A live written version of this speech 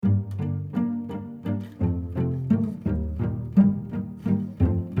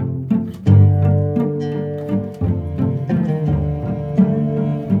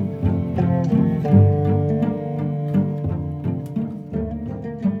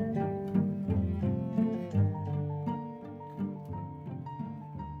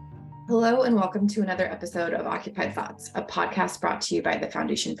Hello and welcome to another episode of Occupied Thoughts, a podcast brought to you by the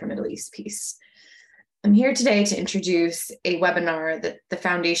Foundation for Middle East Peace. I'm here today to introduce a webinar that the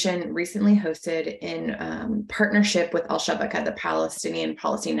Foundation recently hosted in partnership with Al-Shabaka, the Palestinian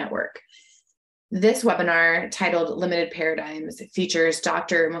Policy Network. This webinar, titled Limited Paradigms, features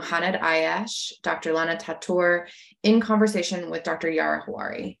Dr. Muhannad Ayash, Dr. Lana Tatour, in conversation with Dr. Yara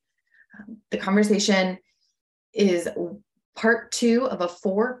Hawari. The conversation is part 2 of a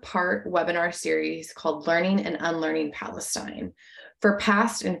 4-part webinar series called Learning and Unlearning Palestine. For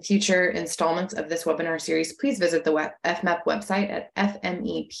past and future installments of this webinar series, please visit the FMEP website at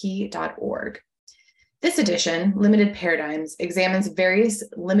fmep.org. This edition, Limited Paradigms, examines various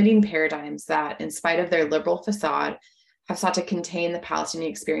limiting paradigms that, in spite of their liberal facade, have sought to contain the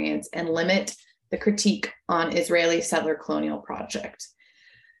Palestinian experience and limit the critique on Israeli settler colonial project.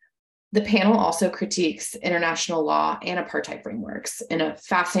 The panel also critiques international law and apartheid frameworks in a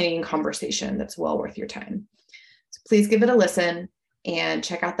fascinating conversation that's well worth your time. So please give it a listen and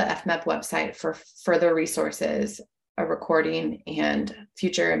check out the FMEP website for further resources, a recording, and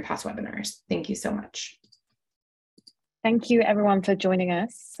future and past webinars. Thank you so much. Thank you everyone for joining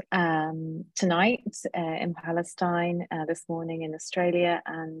us tonight in Palestine, this morning in Australia,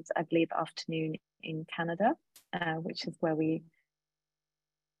 and I believe afternoon in Canada, which is where we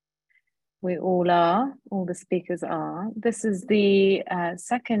all are, all the speakers are. This is the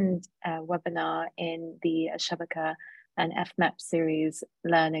second webinar in the Shabaka and FMEP series,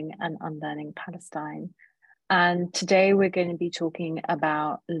 Learning and Unlearning Palestine. And today we're going to be talking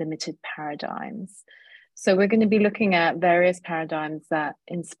about limited paradigms. So we're going to be looking at various paradigms that,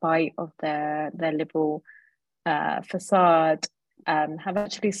 in spite of their liberal facade, have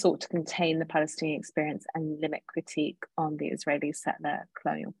actually sought to contain the Palestinian experience and limit critique on the Israeli settler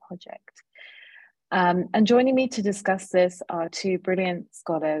colonial project. And joining me to discuss this are two brilliant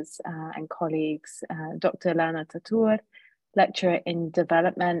scholars and colleagues, Dr. Lana Tatour, lecturer in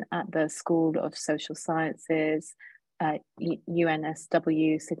development at the School of Social Sciences,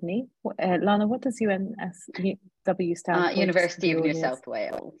 UNSW Sydney. Lana, what does UNSW stand for? University of New South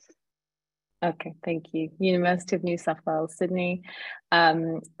Wales. Okay, thank you. University of New South Wales, Sydney.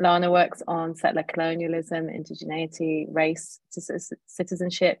 Lana works on settler colonialism, indigeneity, race,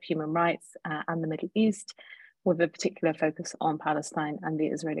 citizenship, human rights, and the Middle East, with a particular focus on Palestine and the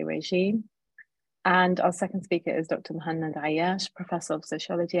Israeli regime. And our second speaker is Dr. Muhannad Ayash, Professor of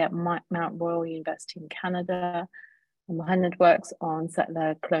Sociology at Mount Royal University in Canada. Muhannad works on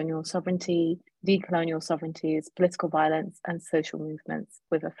settler colonial sovereignty, decolonial sovereignties, political violence, and social movements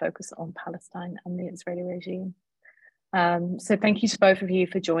with a focus on Palestine and the Israeli regime. So thank you to both of you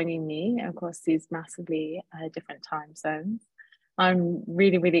for joining me across these massively different time zones. I'm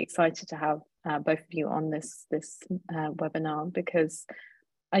really, really excited to have both of you on this webinar because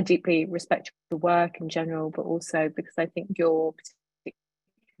I deeply respect your work in general, but also because I think your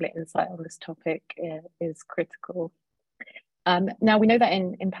particular insight on this topic is critical. Now, we know that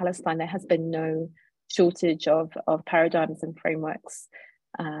in Palestine, there has been no shortage of paradigms and frameworks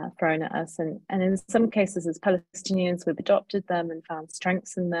thrown at us. And in some cases, as Palestinians, we've adopted them and found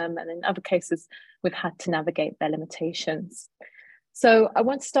strengths in them. And in other cases, we've had to navigate their limitations. So I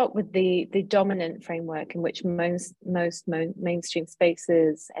want to start with the dominant framework in which most mainstream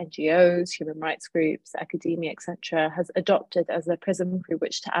spaces, NGOs, human rights groups, academia, etc., has adopted as a prism through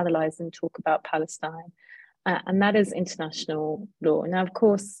which to analyze and talk about Palestine. And that is international law. Now, of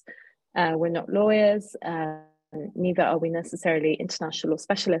course, we're not lawyers, neither are we necessarily international law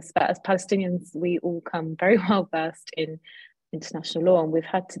specialists, but as Palestinians, we all come very well versed in international law, and we've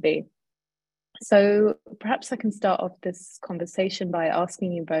had to be. So perhaps I can start off this conversation by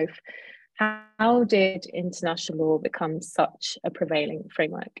asking you both, how did international law become such a prevailing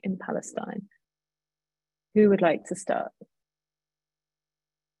framework in Palestine? Who would like to start?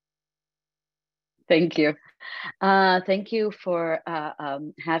 Thank you. Thank you for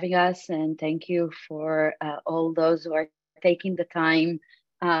having us, and thank you for all those who are taking the time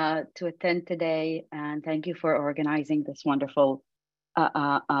to attend today, and thank you for organizing this wonderful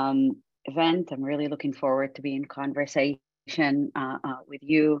event. I'm really looking forward to be in conversation with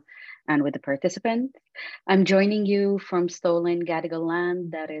you and with the participants. I'm joining you from stolen Gadigal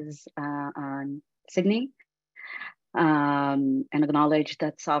land, that is Sydney. And acknowledge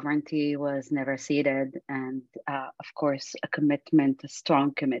that sovereignty was never ceded, and of course a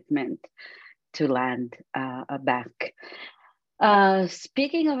strong commitment to land back.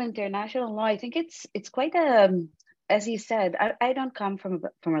 Speaking of international law, I think it's quite as you said, I don't come from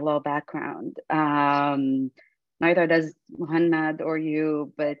a law background. Neither does Muhannad or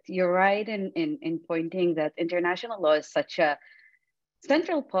you, but you're right in pointing that international law is such a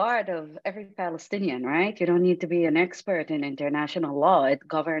central part of every Palestinian, right? You don't need to be an expert in international law. It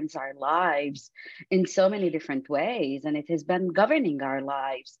governs our lives in so many different ways, and it has been governing our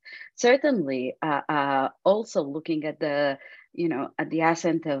lives. Certainly, also looking at the at the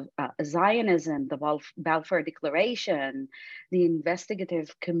ascent of Zionism, the Balfour Declaration, the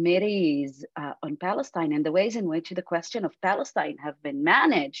investigative committees on Palestine, and the ways in which the question of Palestine have been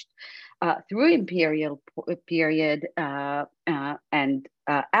managed through imperial period and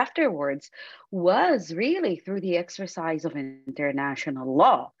afterwards was really through the exercise of international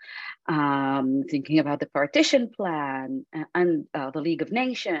law. Thinking about the partition plan and the League of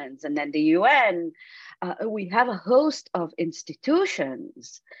Nations and then the UN, we have a host of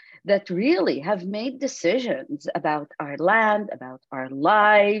institutions that really have made decisions about our land, about our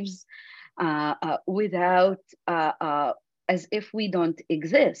lives, without as if we don't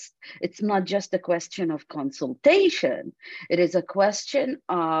exist. It's not just a question of consultation. It is a question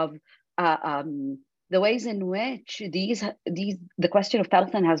of the ways in which the question of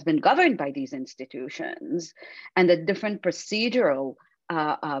Palestine has been governed by these institutions and the different procedural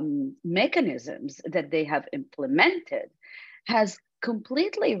mechanisms that they have implemented has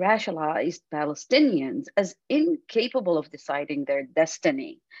completely racialized Palestinians as incapable of deciding their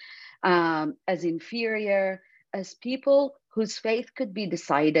destiny, as inferior, as people whose faith could be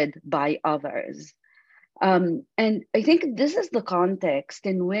decided by others. And I think this is the context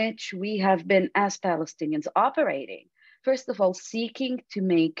in which we have been, as Palestinians, operating. First of all, seeking to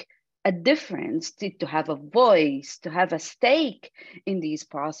make a difference, to have a voice, to have a stake in these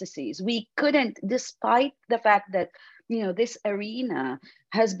processes. We couldn't, despite the fact that this arena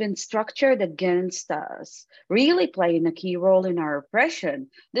has been structured against us, really playing a key role in our oppression.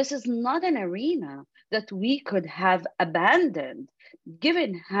 This is not an arena that we could have abandoned,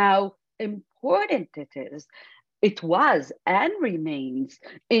 given how important it was and remains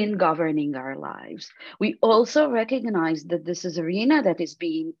in governing our lives. We also recognize that this is an arena that is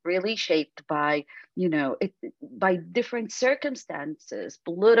being really shaped by, by different circumstances,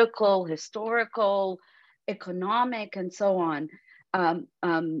 political, historical, economic, and so on,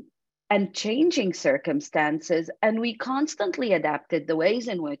 and changing circumstances. And we constantly adapted the ways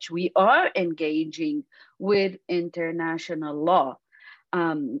in which we are engaging with international law.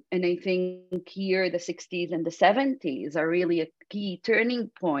 And I think here the 60s and the 70s are really a key turning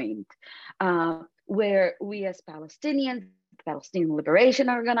point where we as Palestinians, the Palestinian Liberation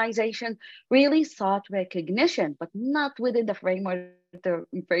Organization, really sought recognition, but not within the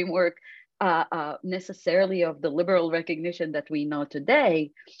framework necessarily of the liberal recognition that we know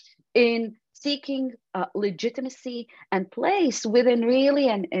today, in seeking legitimacy and place within really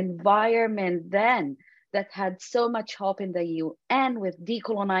an environment then that had so much hope in the UN with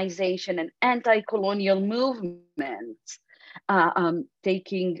decolonization and anti-colonial movements,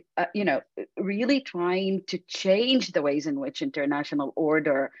 taking, really trying to change the ways in which international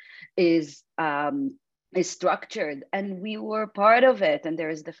order is structured. And we were part of it. And there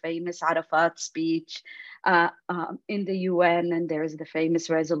is the famous Arafat speech in the UN, and there is the famous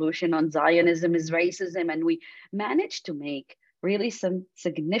resolution on Zionism is racism. And we managed to make really some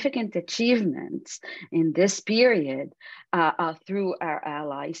significant achievements in this period through our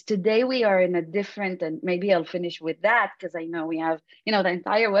allies. Today, we are in a different, and maybe I'll finish with that because I know we have, the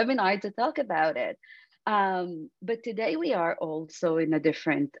entire webinar to talk about it. But today we are also in a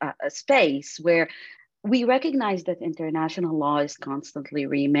different space where we recognize that international law is constantly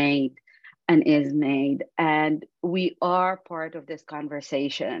remade and is made, and we are part of this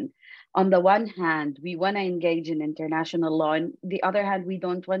conversation. On the one hand, we want to engage in international law, and the other hand, we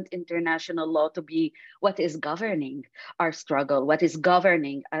don't want international law to be what is governing our struggle, what is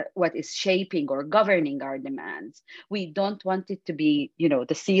governing, what is shaping or governing our demands. We don't want it to be,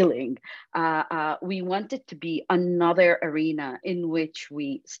 the ceiling. We want it to be another arena in which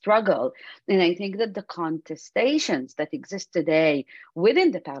we struggle. And I think that the contestations that exist today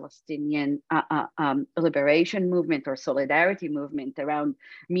within the Palestinian liberation movement or solidarity movement around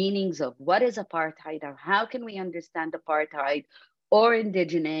meanings of what is apartheid, or how can we understand apartheid or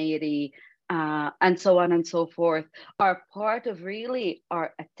indigeneity, and so on and so forth, are part of really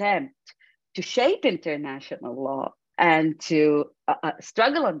our attempt to shape international law and to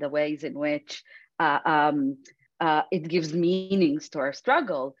struggle on the ways in which it gives meanings to our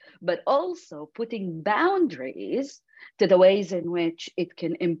struggle, but also putting boundaries to the ways in which it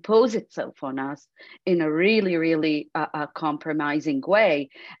can impose itself on us in a really, really compromising way.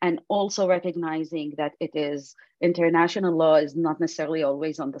 And also recognizing that international law is not necessarily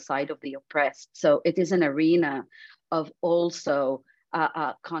always on the side of the oppressed. So it is an arena of also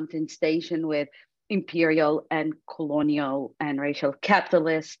contestation with imperial and colonial and racial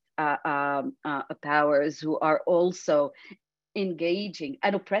capitalist powers who are also engaging,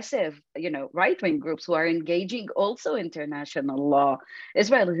 and oppressive, right-wing groups who are engaging also international law, as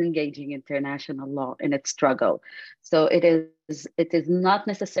well as engaging international law in its struggle. So it is not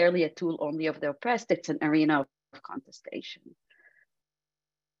necessarily a tool only of the oppressed, it's an arena of contestation.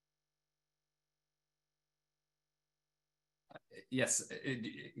 Yes, do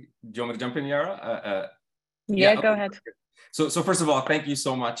you want me to jump in, Yara? Yeah, go ahead. So first of all, thank you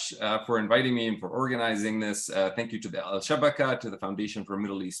so much for inviting me and for organizing this. Thank you to the Al Shabaka, to the Foundation for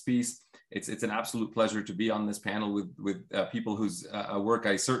Middle East Peace. It's an absolute pleasure to be on this panel with people whose work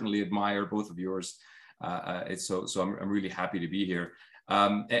I certainly admire, both of yours. So I'm really happy to be here.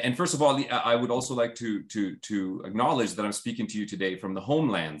 And first of all, I would also like to acknowledge that I'm speaking to you today from the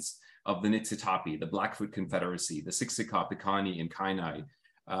homelands of the Niitsitapi, the Blackfoot Confederacy, the Siksika, Piikani, and Kainai,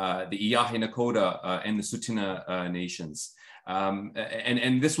 the Iahe Nakoda and the Tsuut'ina nations.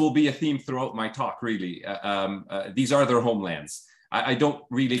 And this will be a theme throughout my talk, really. These are their homelands. I don't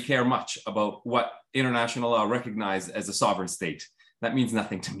really care much about what international law recognized as a sovereign state. That means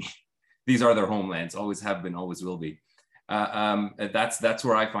nothing to me. These are their homelands, always have been, always will be. That's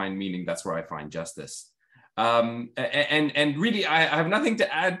where I find meaning, that's where I find justice. And really, I have nothing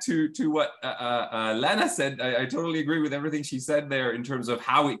to add to what Lana said. I totally agree with everything she said there in terms of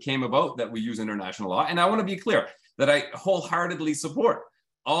how it came about that we use international law. And I want to be clear that I wholeheartedly support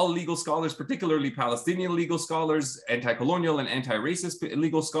all legal scholars, particularly Palestinian legal scholars, anti-colonial and anti-racist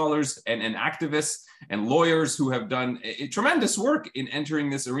legal scholars, and activists and lawyers who have done a tremendous work in entering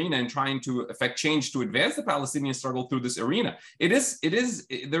this arena and trying to affect change to advance the Palestinian struggle through this arena.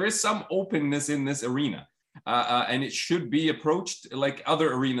 There is some openness in this arena. And it should be approached like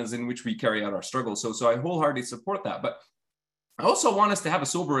other arenas in which we carry out our struggle. So I wholeheartedly support that. But I also want us to have a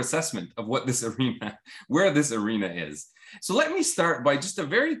sober assessment of what this arena, where this arena is. So let me start by just a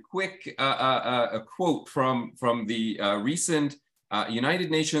very quick quote from the recent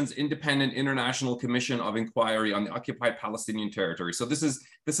United Nations Independent International Commission of Inquiry on the Occupied Palestinian Territory. So this is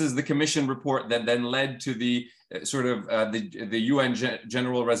the commission report that then led to the the UN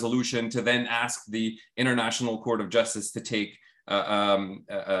General Resolution to then ask the International Court of Justice to take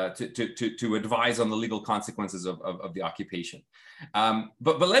to advise on the legal consequences of the occupation.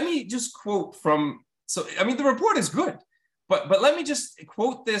 But let me just quote from. So I mean the report is good, but let me just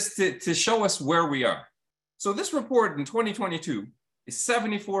quote this to show us where we are. So this report in 2022 is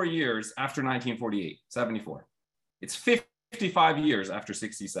 74 years after 1948, 74. It's 55 years after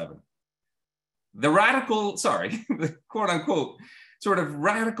 67. The the quote unquote, sort of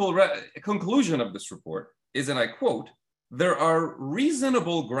radical conclusion of this report is, and I quote, "There are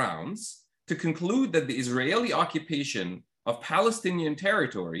reasonable grounds to conclude that the Israeli occupation of Palestinian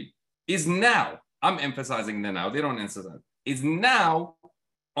territory is now," I'm emphasizing the now, they don't emphasize, "is now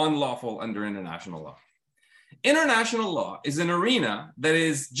unlawful under international law." International law is an arena that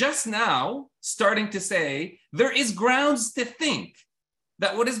is just now starting to say there is grounds to think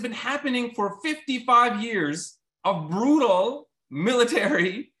that what has been happening for 55 years of brutal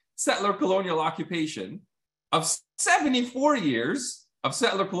military settler colonial occupation, of 74 years of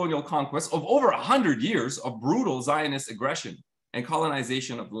settler colonial conquest, of over 100 years of brutal Zionist aggression and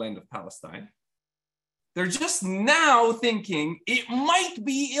colonization of the land of Palestine, they're just now thinking it might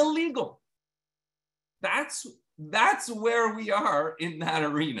be illegal. That's where we are in that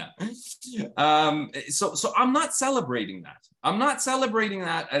arena. So I'm not celebrating that. I'm not celebrating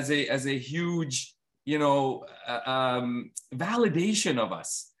that as a huge, validation of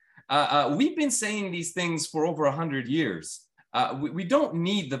us. We've been saying these things for over 100 years. We don't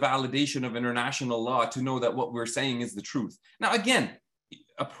need the validation of international law to know that what we're saying is the truth. Now, again,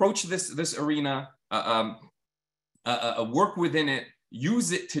 approach this arena, work within it,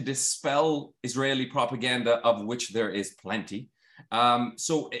 use it to dispel Israeli propaganda, of which there is plenty.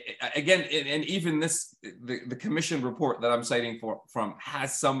 So again, and even the commission report that I'm citing from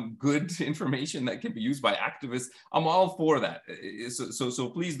has some good information that can be used by activists. I'm all for that. So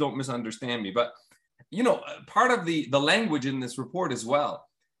please don't misunderstand me. But, part of the language in this report as well,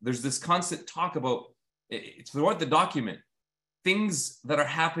 there's this constant talk about, it's throughout the document, things that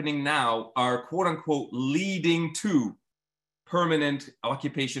are happening now are quote unquote leading to permanent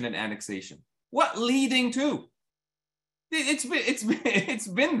occupation and annexation. What leading to? It's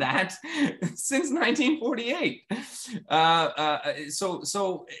been that since 1948.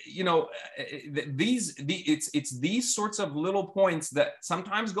 It's these sorts of little points that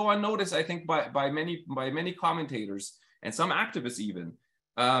sometimes go unnoticed, I think, by many commentators and some activists even,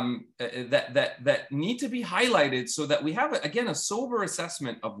 that need to be highlighted so that we have, again, a sober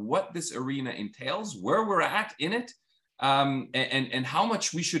assessment of what this arena entails, where we're at in it, and how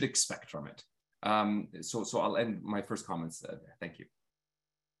much we should expect from it. So I'll end my first comments there. Thank you.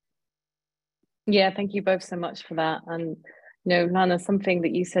 Yeah, thank you both so much for that. And Lana, something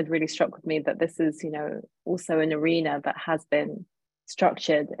that you said really struck with me, that this is, also an arena that has been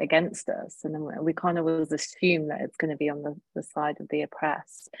structured against us, and then we kind of always assume that it's going to be on the side of the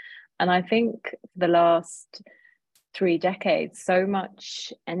oppressed. And I think for the last 3 decades, so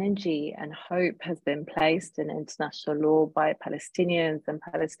much energy and hope has been placed in international law by Palestinians and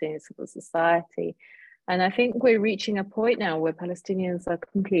Palestinian civil society. And I think we're reaching a point now where Palestinians are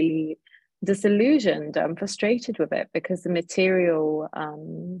completely disillusioned and frustrated with it, because the material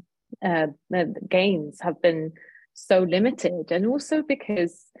gains have been so limited, and also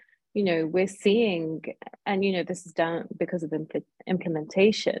because we're seeing, and this is down because of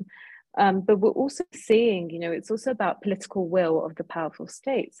implementation, but we're also seeing it's also about political will of the powerful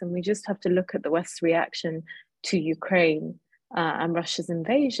states. And we just have to look at the West's reaction to Ukraine and Russia's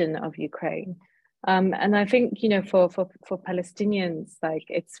invasion of Ukraine, and I think for Palestinians, like,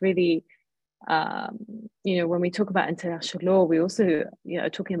 it's really when we talk about international law, we also are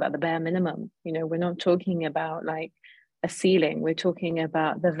talking about the bare minimum. We're not talking about like a ceiling, we're talking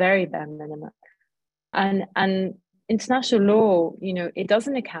about the very bare minimum. And international law, it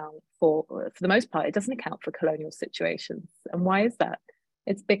doesn't account for the most part, it doesn't account for colonial situations. And why is that?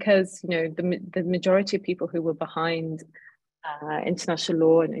 It's because the majority of people who were behind international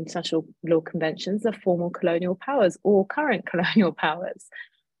law and international law conventions are former colonial powers or current colonial powers.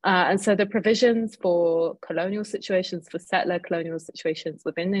 And so the provisions for colonial situations, for settler colonial situations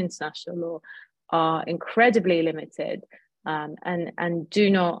within the international law are incredibly limited, and do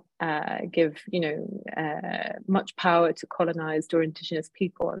not give much power to colonized or indigenous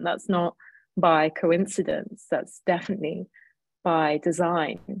people. And that's not by coincidence, that's definitely by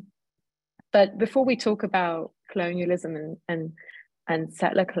design. But before we talk about colonialism and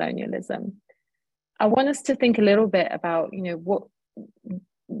settler colonialism, I want us to think a little bit about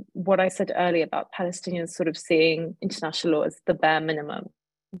what I said earlier about Palestinians sort of seeing international law as the bare minimum.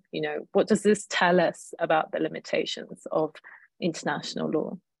 What does this tell us about the limitations of international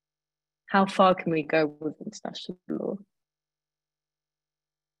law? How far can we go with international law?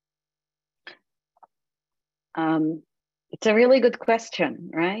 It's a really good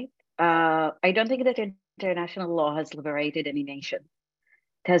question, right? I don't think that international law has liberated any nation.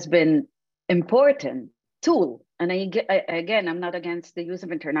 It has been important tool. And again, I'm not against the use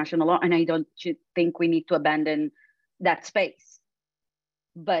of international law, and I don't think we need to abandon that space.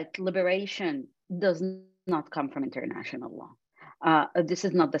 But liberation does not come from international law. This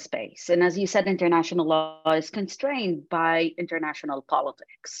is not the space. And as you said, international law is constrained by international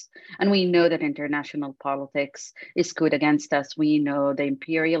politics. And we know that international politics is skewed against us. We know the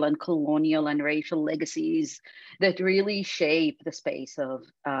imperial and colonial and racial legacies that really shape the space of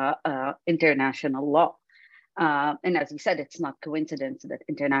international law. And as you said, it's not coincidence that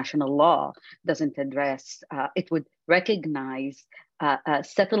international law doesn't address, it would recognize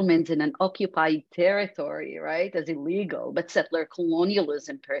settlements in an occupied territory, right, as illegal, but settler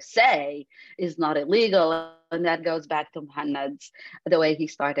colonialism per se is not illegal. And that goes back to Muhammad's, the way he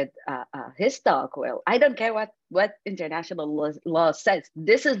started his talk. Well, I don't care what international law says.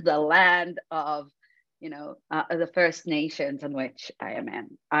 This is the land of the First Nations in which I am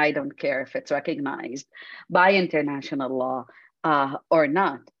in. I don't care if it's recognized by international law or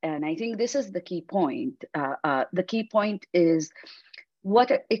not. And I think this is the key point. The key point is,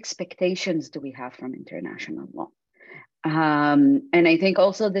 what expectations do we have from international law? And I think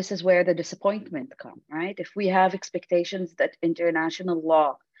also this is where the disappointment comes, right? If we have expectations that international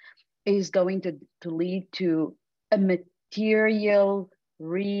law is going to lead to a material,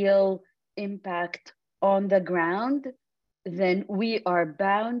 real impact on the ground, then we are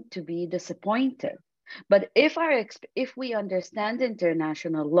bound to be disappointed. But if we understand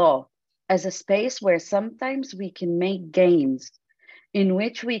international law as a space where sometimes we can make gains, in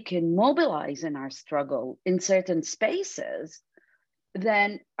which we can mobilize in our struggle in certain spaces,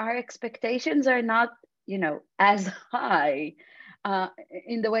 then our expectations are not, as high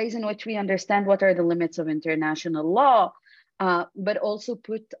in the ways in which we understand what are the limits of international law, but also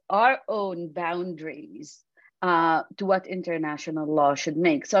put our own boundaries to what international law should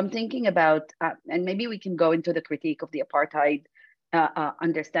make. So I'm thinking about, and maybe we can go into the critique of the apartheid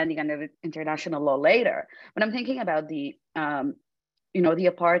understanding under international law later, but I'm thinking about the the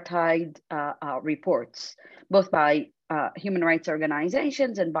apartheid reports, both by human rights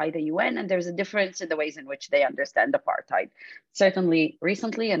organizations and by the UN, and there's a difference in the ways in which they understand apartheid. Certainly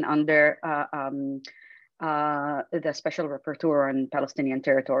recently and under the Special Rapporteur on Palestinian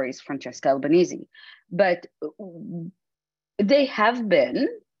Territories, Francesca Albanese. But they have been,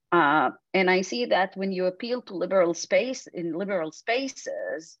 and I see that when you appeal to liberal space in liberal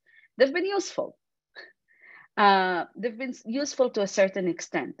spaces, they've been useful. They've been useful to a certain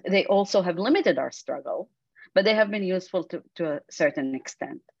extent. They also have limited our struggle, but they have been useful to a certain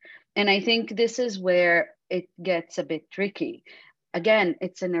extent. And I think this is where it gets a bit tricky. Again,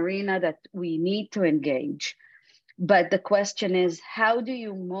 it's an arena that we need to engage. But the question is, how do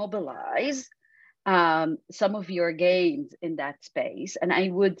you mobilize some of your gains in that space? And I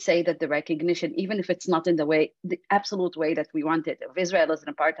would say that the recognition, even if it's not in the absolute way that we want it, of Israel as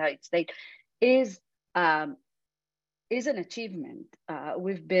an apartheid state, is an achievement.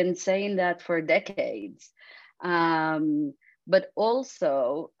 We've been saying that for decades. But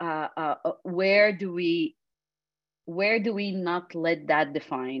also, where do we not let that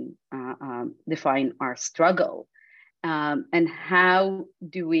define our struggle? And how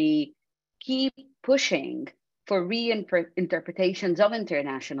do we keep pushing for reinterpretations of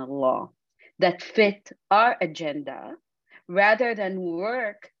international law that fit our agenda, rather than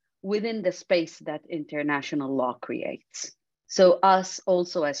work within the space that international law creates? So us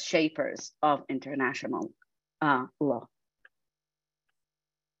also as shapers of international law.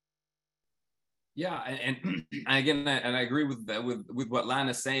 Yeah, and again, and I agree with what Lan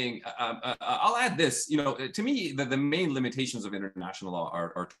is saying. I'll add this. You know, to me, the main limitations of international law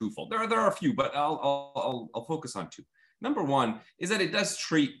are twofold. There are a few, but I'll focus on two. Number one is that it does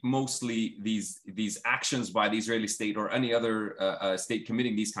treat mostly these actions by the Israeli state or any other state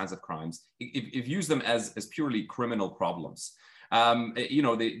committing these kinds of crimes. It views them as purely criminal problems. You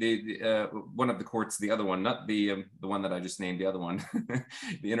know, one of the courts, the other one, not the one that I just named, the other one,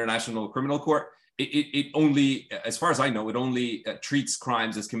 the International Criminal Court. It only, as far as I know, it only treats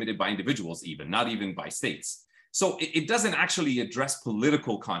crimes as committed by individuals, not even by states. So it doesn't actually address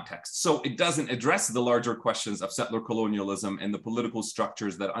political context. So it doesn't address the larger questions of settler colonialism and the political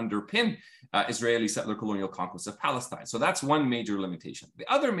structures that underpin Israeli settler colonial conquest of Palestine. So that's one major limitation. The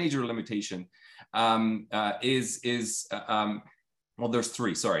other major limitation well, there's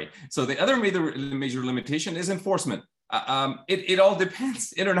three, sorry. So the other major limitation is enforcement. It all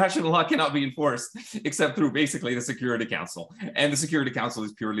depends. International law cannot be enforced except through basically the Security Council. And the Security Council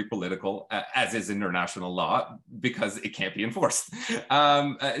is purely political, as is international law, because it can't be enforced.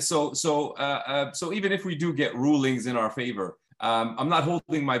 So even if we do get rulings in our favor, I'm not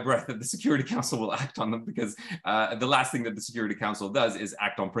holding my breath that the Security Council will act on them, because the last thing that the Security Council does is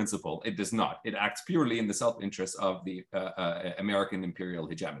act on principle. It does not. It acts purely in the self-interest of the American imperial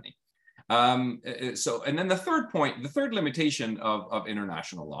hegemony. And then the third limitation of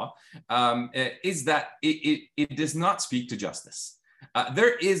international law is that it does not speak to justice.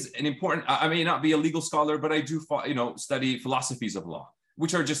 There is an important, I may not be a legal scholar, but I do study philosophies of law,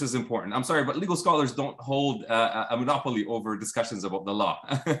 which are just as important. I'm sorry, but legal scholars don't hold a monopoly over discussions about the law.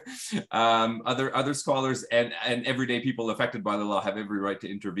 Other scholars and everyday people affected by the law have every right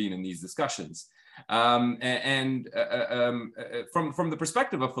to intervene in these discussions. From the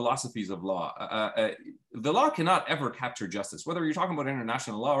perspective of philosophies of law, the law cannot ever capture justice, whether you're talking about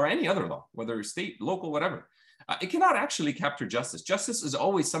international law or any other law, whether state, local, whatever. It cannot actually capture justice. Justice is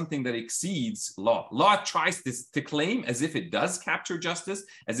always something that exceeds law. Law tries to claim as if it does capture justice,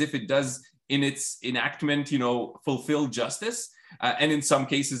 as if it does in its enactment, fulfill justice. And in some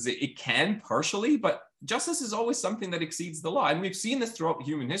cases it can partially, but justice is always something that exceeds the law. And we've seen this throughout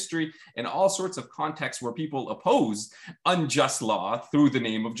human history in all sorts of contexts where people oppose unjust law through the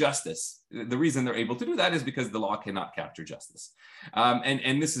name of justice. The reason they're able to do that is because the law cannot capture justice. The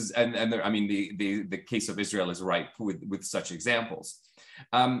case of Israel is ripe with such examples.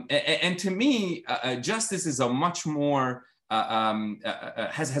 And to me, justice is a much more,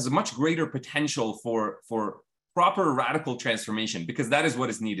 has a much greater potential for proper radical transformation, because that is what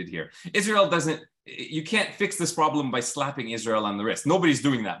is needed here. You can't fix this problem by slapping Israel on the wrist. Nobody's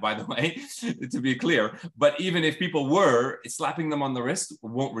doing that, by the way, to be clear. But even if people were, slapping them on the wrist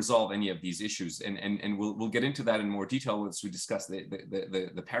won't resolve any of these issues. And we'll get into that in more detail as we discuss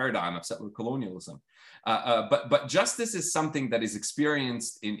the paradigm of settler colonialism. But justice is something that is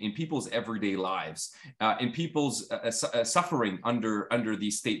experienced in people's everyday lives, in people's suffering under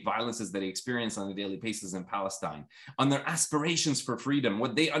these state violences that they experience on a daily basis in Palestine, on their aspirations for freedom,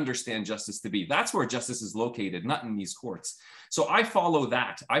 what they understand justice to be. That's That's where justice is located, not in these courts. So I follow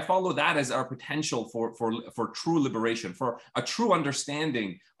that. I follow that as our potential for true liberation, for a true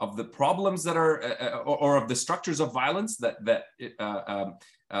understanding of the problems that are, or of the structures of violence that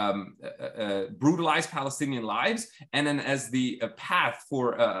brutalize Palestinian lives, and then as the path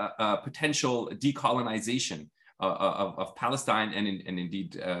for potential decolonization of Palestine and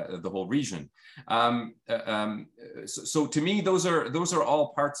indeed the whole region. So to me, those are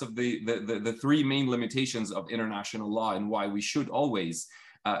all parts of the three main limitations of international law, and why we should always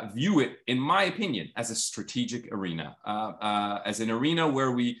view it, in my opinion, as a strategic arena, as an arena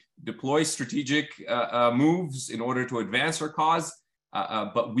where we deploy strategic moves in order to advance our cause,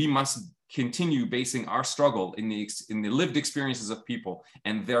 but we must continue basing our struggle in the lived experiences of people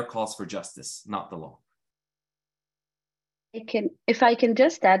and their calls for justice, not the law. If I can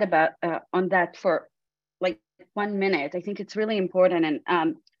just add about on that for like 1 minute, I think it's really important.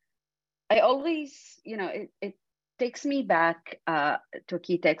 And I always, it takes me back to a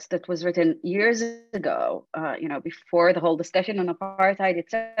key text that was written years ago, before the whole discussion on apartheid,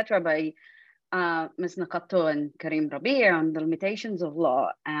 etc., by Ms. Nakato and Karim Rabi' on the limitations of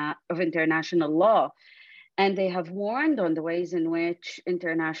law, of international law. And they have warned on the ways in which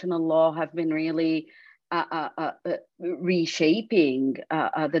international law have been really reshaping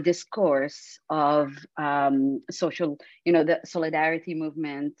the discourse of social, the solidarity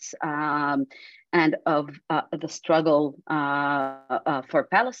movements and of the struggle for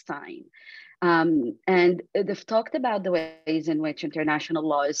Palestine. And they've talked about the ways in which international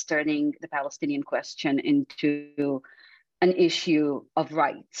law is turning the Palestinian question into an issue of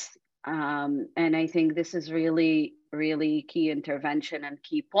rights. And I think this is really, really key intervention and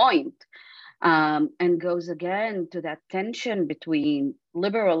key point. And goes again to that tension between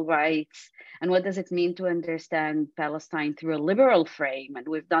liberal rights and what does it mean to understand Palestine through a liberal frame. And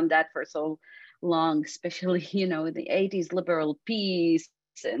we've done that for so long, especially, the 80s liberal peace.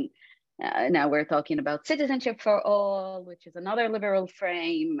 And now we're talking about citizenship for all, which is another liberal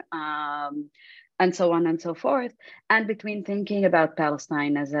frame, and so on and so forth. And between thinking about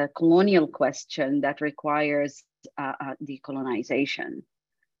Palestine as a colonial question that requires decolonization.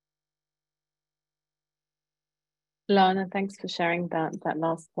 Lana, thanks for sharing that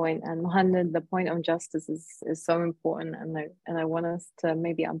last point. And Mohammed, the point on justice is so important, and I want us to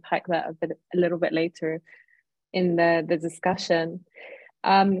maybe unpack that a little bit later in the discussion.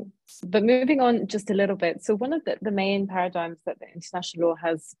 But moving on just a little bit. So one of the main paradigms that the international law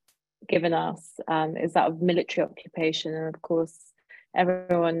has given us is that of military occupation, and of course,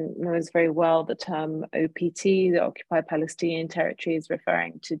 everyone knows very well the term OPT, the Occupied Palestinian Territories,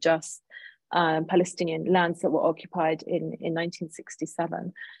 referring to just Palestinian lands that were occupied in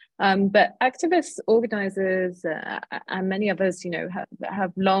 1967. But activists, organizers, and many others,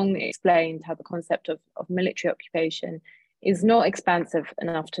 have long explained how the concept of military occupation is not expansive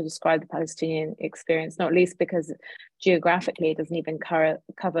enough to describe the Palestinian experience, not least because geographically it doesn't even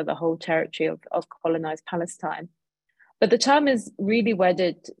cover the whole territory of colonized Palestine. But the term is really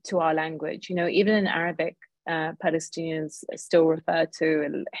wedded to our language. Even in Arabic, Palestinians still refer to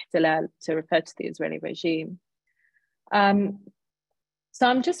al-ihtilal, to refer to the Israeli regime. So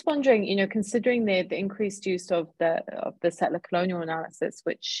I'm just wondering, considering the increased use of the settler colonial analysis,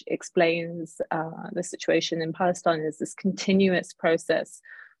 which explains the situation in Palestine as this continuous process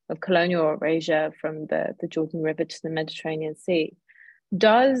of colonial erasure from the Jordan River to the Mediterranean Sea,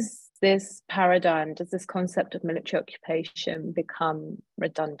 does this paradigm, does this concept of military occupation become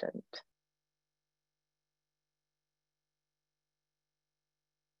redundant?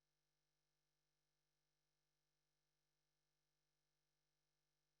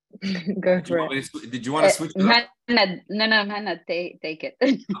 Go for it. Did you want to switch it up? No, Hannah, take it.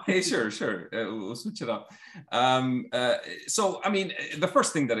 Okay, sure. We'll switch it up. So, I mean, the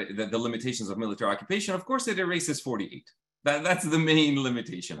first thing that the limitations of military occupation, of course, it erases 48. That's the main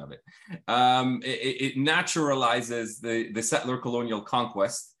limitation of it. It naturalizes the settler colonial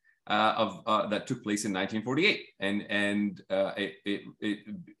conquest that took place in 1948, and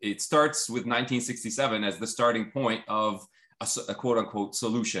it starts with 1967 as the starting point of a quote unquote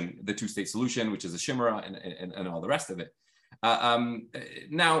solution, the two-state solution, which is a chimera and all the rest of it.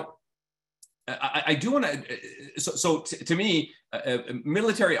 Now, I do want to, so to me,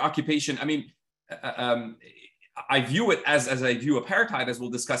 military occupation, I mean, I view it as I view apartheid, as we'll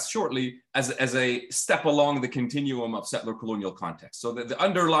discuss shortly, as a step along the continuum of settler colonial context. So the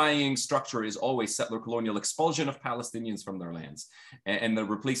underlying structure is always settler colonial expulsion of Palestinians from their lands and the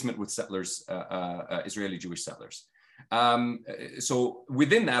replacement with settlers, Israeli Jewish settlers. So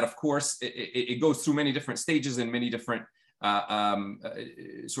within that, of course, it goes through many different stages and many different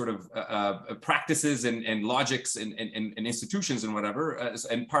sort of practices and logics and institutions and whatever,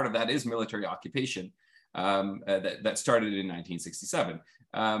 and part of that is military occupation that started in 1967.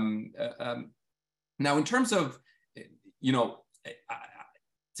 Now, in terms of,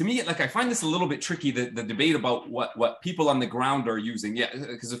 to me, like, I find this a little bit tricky, the debate about what people on the ground are using. Yeah,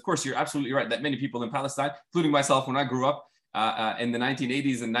 because of course you're absolutely right that many people in Palestine, including myself when I grew up in the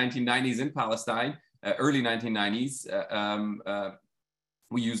 1980s and 1990s in Palestine, early 1990s,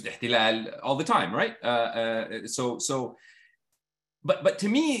 we used ihtilal all the time, right? But to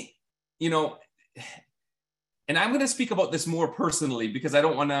me, and I'm going to speak about this more personally because I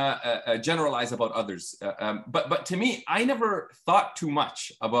don't want to generalize about others. But to me, I never thought too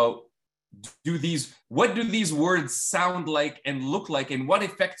much about what do these words sound like and look like, and what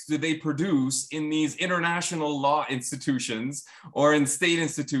effects do they produce in these international law institutions or in state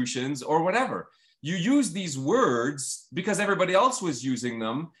institutions or whatever. You use these words because everybody else was using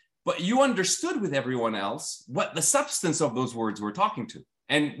them, but you understood with everyone else what the substance of those words were talking to.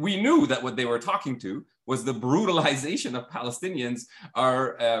 And we knew that what they were talking to was the brutalization of Palestinians,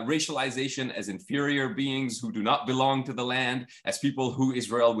 our racialization as inferior beings who do not belong to the land, as people who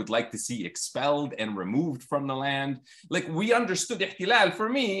Israel would like to see expelled and removed from the land. Like, we understood ihtilal, for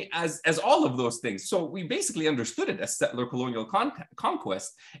me, as all of those things. So we basically understood it as settler colonial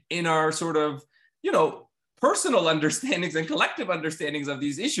conquest in our sort of, personal understandings and collective understandings of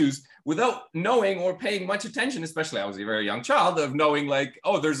these issues, without knowing or paying much attention, especially I was a very young child, of knowing like,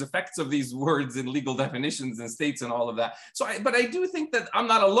 oh, there's effects of these words in legal definitions and states and all of that. But I do think that I'm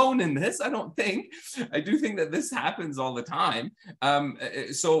not alone in this. I don't think. I do think that this happens all the time. And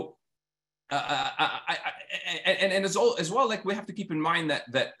as well, like, we have to keep in mind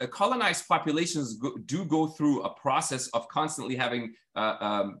that colonized populations do go through a process of constantly having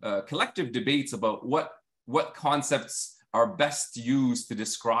collective debates about what concepts are best used to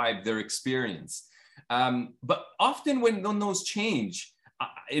describe their experience. But often when those change,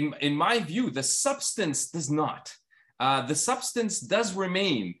 in my view, the substance does not. The substance does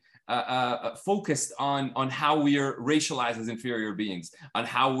remain focused on how we are racialized as inferior beings, on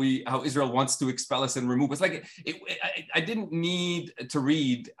how Israel wants to expel us and remove us. Like, I didn't need to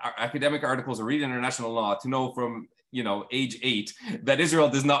read academic articles or read international law to know from age 8 that Israel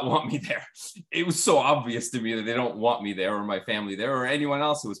does not want me there. It was so obvious to me that they don't want me there, or my family there, or anyone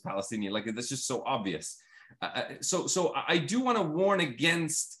else who was Palestinian. Like, that's just so obvious. So I do want to warn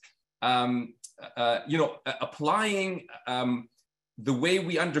against applying the way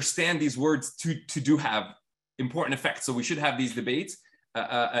we understand these words to do have important effects. So we should have these debates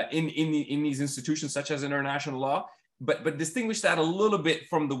in these institutions such as international law, but distinguish that a little bit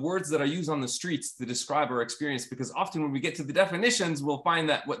from the words that are used on the streets to describe our experience, because often when we get to the definitions, we'll find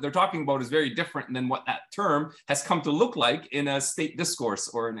that what they're talking about is very different than what that term has come to look like in a state discourse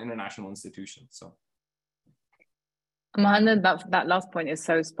or an international institution. So. Mohanad, that last point is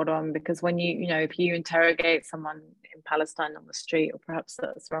so spot on, because when if you interrogate someone in Palestine on the street, or perhaps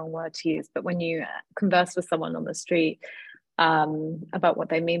that's the wrong word to use, but when you converse with someone on the street about what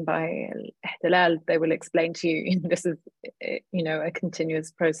they mean by ihtilal, they will explain to you this is a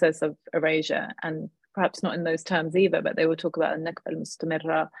continuous process of erasure, and perhaps not in those terms either, but they will talk about an-nakba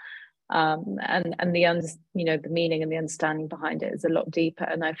al-mustamirra, and the meaning and the understanding behind it is a lot deeper.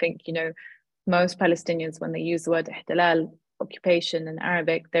 And I think most Palestinians, when they use the word ihtilal, occupation in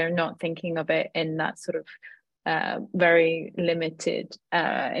Arabic, they're not thinking of it in that sort of very limited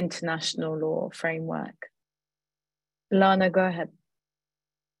international law framework. Lana, go ahead.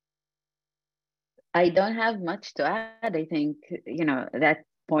 I don't have much to add. I think, that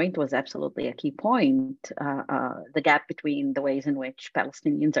point was absolutely a key point. The gap between the ways in which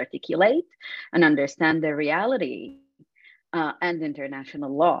Palestinians articulate and understand their reality and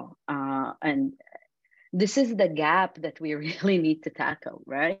international law. And this is the gap that we really need to tackle,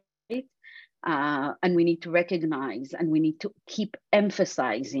 right? And we need to recognize, and we need to keep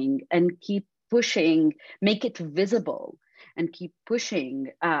emphasizing and keep pushing, make it visible, and keep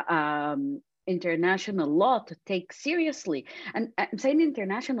pushing international law to take seriously. And I'm saying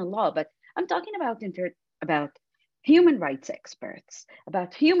international law, but I'm talking about human rights experts,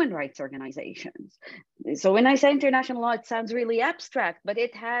 about human rights organizations. So when I say international law, it sounds really abstract, but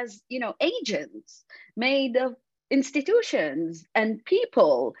it has, agents made of institutions and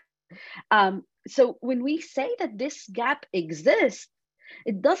people. So when we say that this gap exists,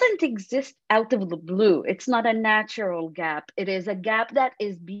 it doesn't exist out of the blue. It's not a natural gap. It is a gap that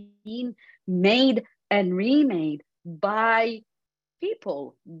is being made and remade by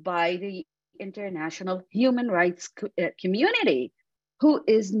people, by the international human rights community, who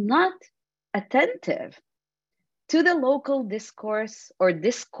is not attentive to the local discourse or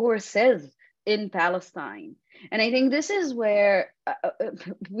discourses in Palestine. And I think this is where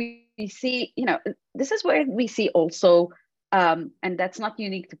we see, this is where we see also, and that's not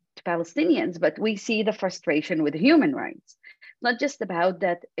unique to Palestinians, but we see the frustration with human rights. Not just about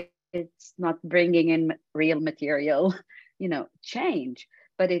that it's not bringing in real material, change,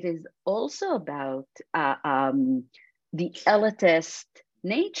 but it is also about the elitist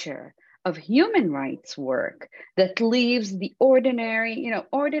nature of human rights work that leaves the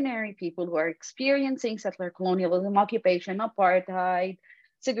ordinary people who are experiencing settler colonialism, occupation, apartheid,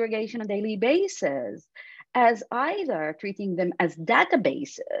 segregation on a daily basis, as either treating them as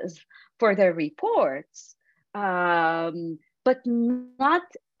databases for their reports, but not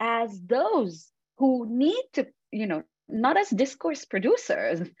as those who need to, not as discourse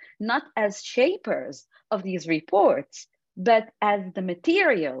producers, not as shapers of these reports, but as the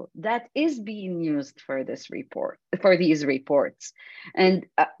material that is being used for these reports. And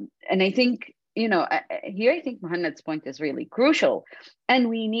I think, here I think Muhannad's point is really crucial, and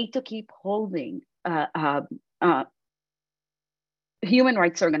we need to keep holding human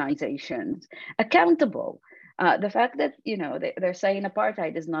rights organizations accountable. The fact that they're saying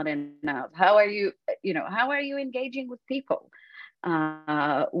apartheid is not enough. How are you engaging with people?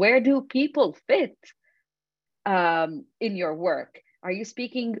 Where do people fit in your work? Are you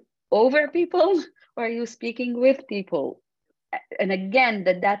speaking over people, or are you speaking with people? And again,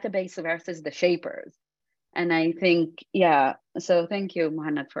 the database versus the shapers. And I think, so thank you,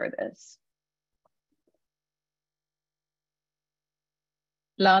 Muhannad, for this.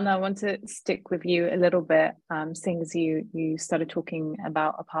 Lana, I want to stick with you a little bit, seeing as you started talking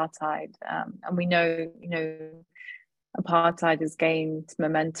about apartheid, and we know, apartheid has gained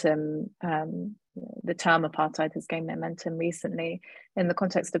momentum. The term apartheid has gained momentum recently in the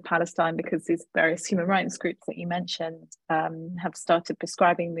context of Palestine because these various human rights groups that you mentioned have started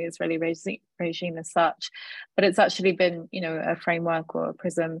prescribing the Israeli regime as such. But it's actually been, a framework or a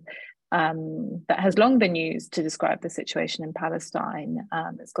prism that has long been used to describe the situation in Palestine.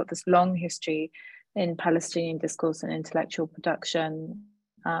 It's got this long history in Palestinian discourse and intellectual production,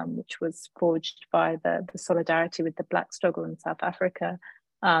 which was forged by the solidarity with the Black struggle in South Africa,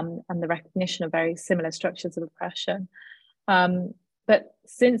 and the recognition of very similar structures of oppression. But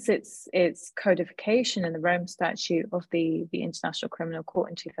since its codification in the Rome Statute of the International Criminal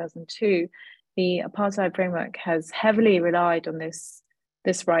Court in 2002, the apartheid framework has heavily relied on this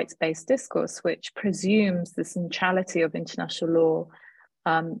rights-based discourse, which presumes the centrality of international law,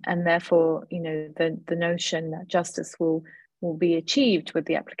 and therefore, the notion that justice will be achieved with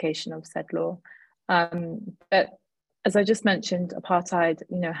the application of said law. But as I just mentioned, apartheid,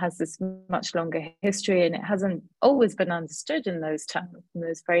 has this much longer history, and it hasn't always been understood in those terms, in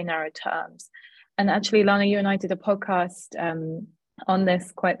those very narrow terms. And actually, Lana, you and I did a podcast on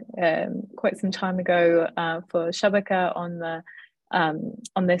this quite some time ago for Shabaka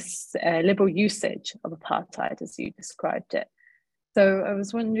on this liberal usage of apartheid, as you described it. So I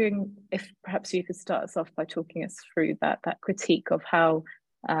was wondering if perhaps you could start us off by talking us through that critique of how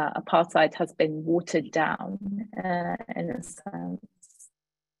apartheid has been watered down in a sense.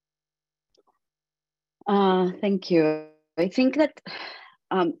 Thank you. I think that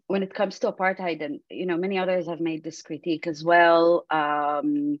when it comes to apartheid, and many others have made this critique as well.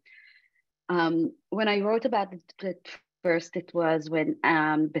 When I wrote about it first, it was when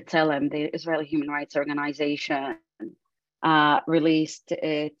B'Tselem, the Israeli human rights organization, released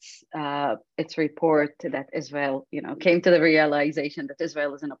its report that Israel, came to the realization that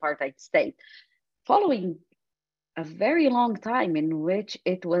Israel is an apartheid state, following a very long time in which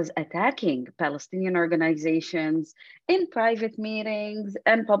it was attacking Palestinian organizations in private meetings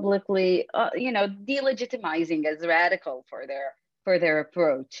and publicly, delegitimizing as radical for their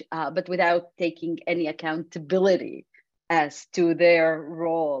approach, but without taking any accountability as to their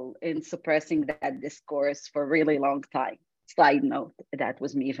role in suppressing that discourse for a really long time. Side note, that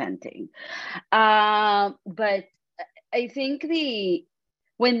was me venting. But I think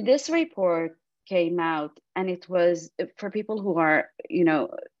when this report came out, and it was for people who are,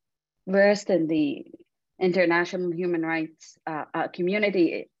 versed in the international human rights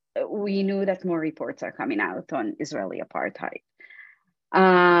community, we knew that more reports are coming out on Israeli apartheid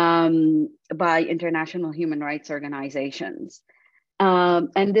by international human rights organizations.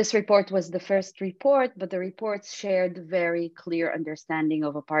 And this report was the first report, but the reports shared very clear understanding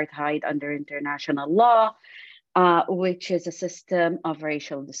of apartheid under international law, which is a system of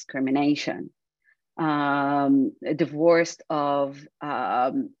racial discrimination, divorced of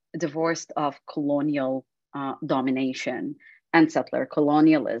colonial domination and settler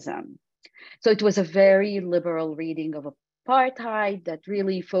colonialism. So it was a very liberal reading of apartheid that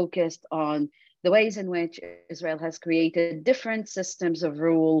really focused on the ways in which Israel has created different systems of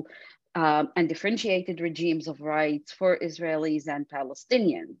rule and differentiated regimes of rights for Israelis and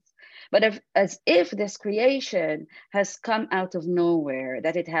Palestinians. But as if this creation has come out of nowhere,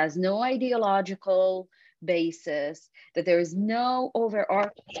 that it has no ideological basis, that there is no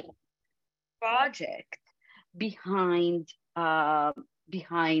overarching project behind apartheid,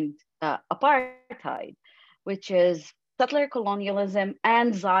 which is settler colonialism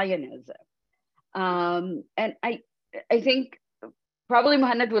and Zionism. And I think probably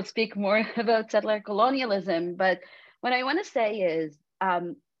Mohanad will speak more about settler colonialism, but what I want to say is,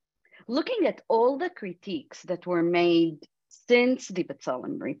 looking at all the critiques that were made since the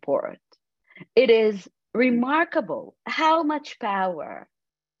B'Tselem report, it is remarkable how much power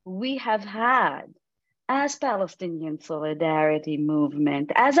we have had as Palestinian solidarity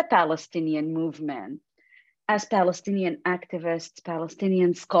movement, as a Palestinian movement, as Palestinian activists,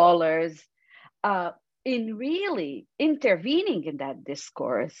 Palestinian scholars, in really intervening in that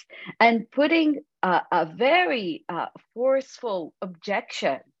discourse and putting a very forceful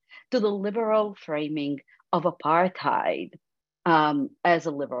objection to the liberal framing of apartheid as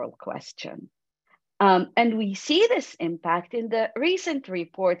a liberal question. And we see this impact in the recent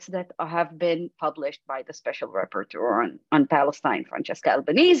reports that have been published by the Special Rapporteur on Palestine, Francesca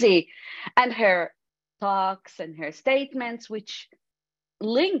Albanese, and her talks and her statements, which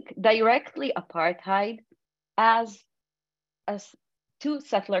link directly apartheid as to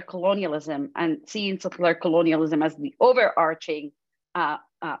settler colonialism, and seeing settler colonialism as the overarching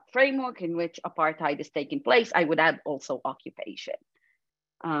framework in which apartheid is taking place. I would add also occupation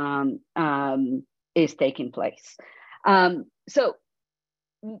is taking place. So,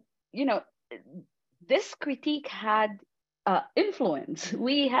 you know, this critique had influence.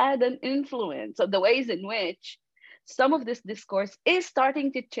 We had an influence of the ways in which some of this discourse is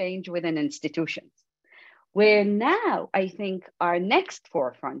starting to change within institutions, where now I think our next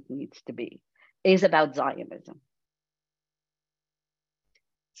forefront needs to be is about Zionism.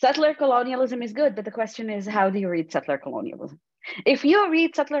 Settler colonialism is good, but the question is, how do you read settler colonialism? If you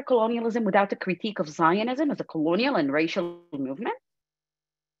read settler colonialism without a critique of Zionism as a colonial and racial movement,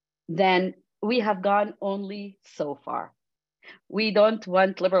 then we have gone only so far. We don't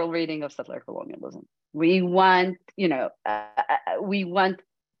want liberal reading of settler colonialism. We want, we want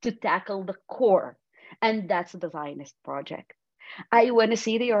to tackle the core, and that's the Zionist project. I want to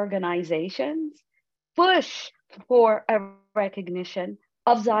see the organizations push for a recognition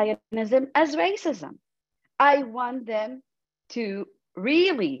of Zionism as racism. I want them to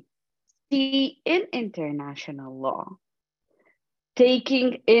really see in international law,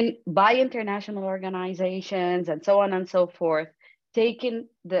 taking in by international organizations and so on and so forth, taking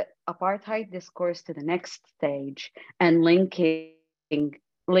the apartheid discourse to the next stage and linking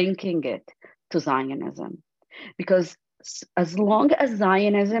it to Zionism. Because as long as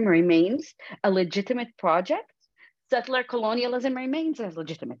Zionism remains a legitimate project, settler colonialism remains a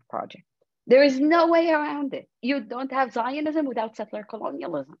legitimate project. There is no way around it. You don't have Zionism without settler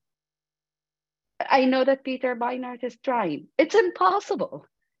colonialism. I know that Peter Beinart is trying. It's impossible.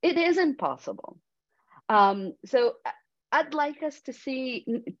 It is impossible. So I'd like us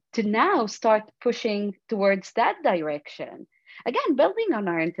to now start pushing towards that direction. Again, building on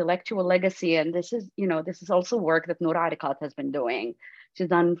our intellectual legacy, and this is also work that Noura Arikat has been doing. She's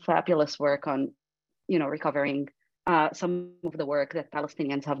done fabulous work on, recovering some of the work that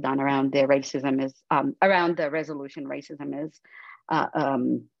Palestinians have done around their racism around the resolution racism is,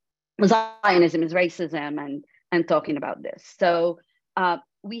 Zionism is racism, and talking about this. So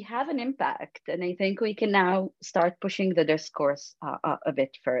we have an impact, and I think we can now start pushing the discourse a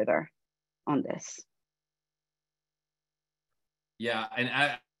bit further on this. Yeah, and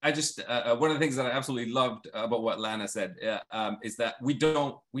I just one of the things that I absolutely loved about what Lana said is that we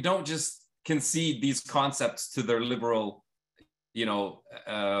don't just concede these concepts to their liberal,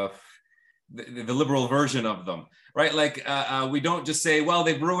 the liberal version of them, right? Like we don't just say, well,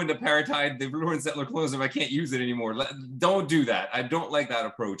 they've ruined apartheid, they've ruined settler colonialism, I can't use it anymore. Don't do that. I don't like that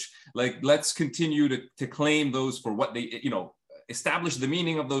approach. Like, let's continue to claim those for what they, establish the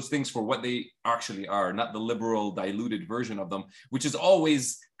meaning of those things for what they actually are, not the liberal diluted version of them, which is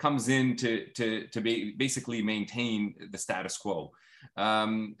always comes in to basically maintain the status quo.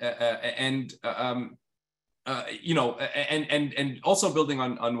 And also building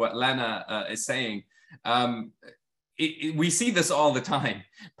on what Lana is saying, we see this all the time.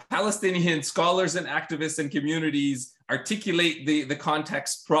 Palestinian scholars and activists and communities articulate the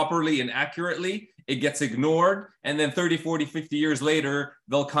context properly and accurately, it gets ignored, and then 30, 40, 50 years later,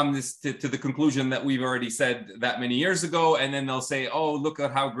 they'll come to the conclusion that we've already said that many years ago, and then they'll say, oh, look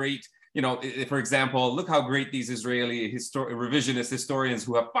at how great, you know, for example, look how great these Israeli revisionist historians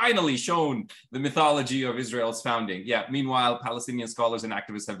who have finally shown the mythology of Israel's founding. Yeah, meanwhile, Palestinian scholars and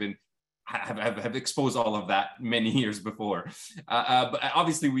activists have exposed all of that many years before. But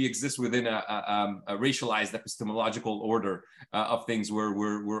obviously we exist within a racialized epistemological order of things where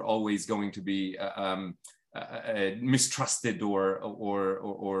we're always going to be mistrusted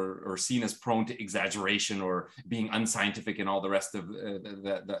or seen as prone to exaggeration or being unscientific and all the rest of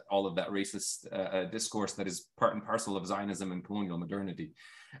all of that racist discourse that is part and parcel of Zionism and colonial modernity.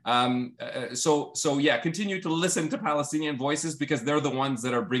 So yeah, continue to listen to Palestinian voices because they're the ones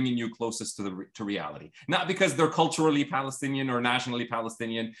that are bringing you closest to reality. Not because they're culturally Palestinian or nationally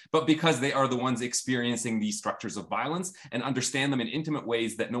Palestinian, but because they are the ones experiencing these structures of violence and understand them in intimate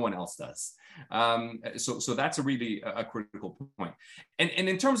ways that no one else does. So that's a really critical point. And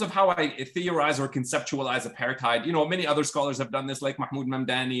in terms of how I theorize or conceptualize apartheid, you know, many other scholars have done this, like Mahmoud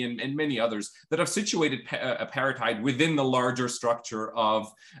Mamdani and many others that have situated apartheid within the larger structure of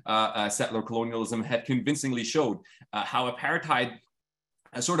settler colonialism, had convincingly showed how apartheid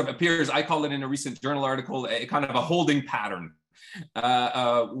sort of appears, I call it in a recent journal article, a kind of a holding pattern,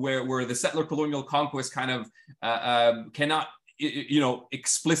 where the settler colonial conquest kind of cannot, you know,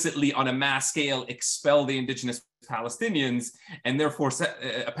 explicitly on a mass scale expel the indigenous Palestinians, and therefore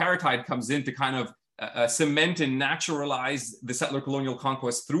apartheid comes in to kind of cement and naturalize the settler colonial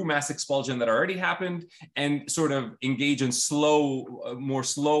conquest through mass expulsion that already happened, and sort of engage in more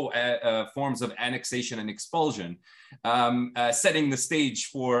slow forms of annexation and expulsion, setting the stage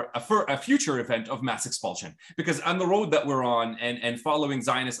for a future event of mass expulsion. Because on the road that we're on and following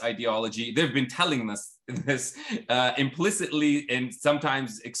Zionist ideology, they've been telling us this implicitly and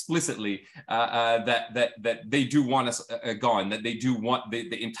sometimes explicitly that they do want us gone, that they do want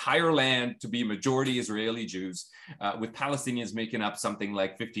the entire land to be majority Israeli Jews, with Palestinians making up something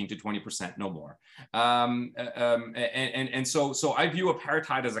like 15 to 20%, no more. And so I view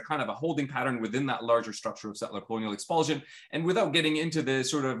apartheid as a kind of a holding pattern within that larger structure of settler colonial expulsion. And without getting into the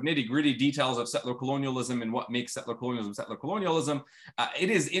sort of nitty-gritty details of settler colonialism and what makes settler colonialism, it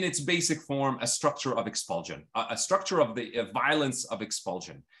is in its basic form a structure of expulsion, a structure of the violence of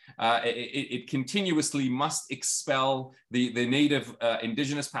expulsion. It continuously must expel the native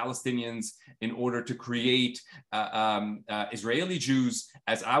indigenous Palestinians in order to create Israeli Jews,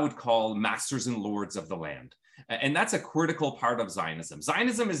 as I would call masters and lords of the land. And that's a critical part of Zionism.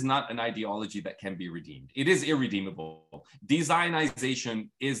 Zionism is not an ideology that can be redeemed. It is irredeemable. De-Zionization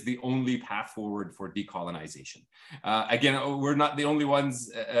is the only path forward for decolonization. Again, we're not the only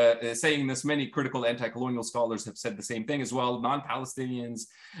ones saying this. Many critical anti-colonial scholars have said the same thing as well, non-Palestinians.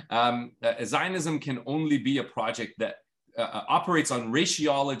 Zionism can only be a project that operates on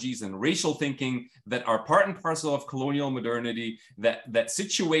raciologies and racial thinking that are part and parcel of colonial modernity, that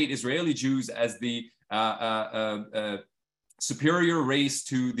situate Israeli Jews as the superior race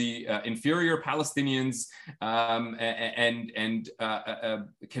to the inferior Palestinians, and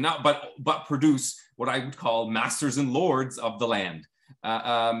cannot but produce what I would call masters and lords of the land.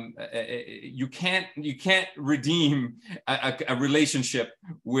 You can't redeem a relationship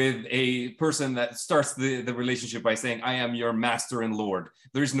with a person that starts the relationship by saying, I am your master and lord.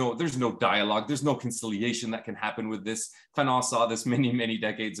 There's no dialogue. There's no conciliation that can happen with this. Fanon saw this many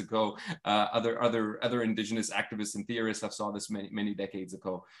decades ago. Other indigenous activists and theorists have saw this many decades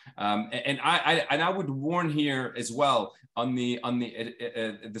ago. And I would warn here as well on the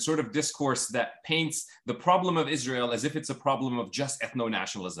sort of discourse that paints the problem of Israel as if it's a problem of just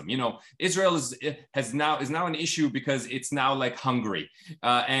ethno-nationalism. You know, Israel is now an issue because it's now like Hungary,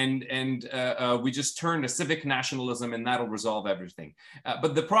 and we just turn to civic nationalism and that'll resolve everything.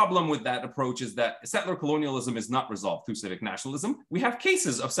 But the problem with that approach is that settler colonialism is not resolved through civic nationalism. We have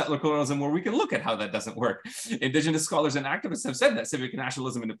cases of settler colonialism where we can look at how that doesn't work. Indigenous scholars and activists have said that civic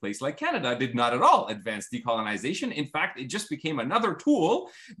nationalism in a place like Canada did not at all advance decolonization. In fact, it just became another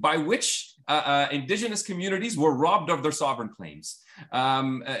tool by which indigenous communities were robbed of their sovereign claims. You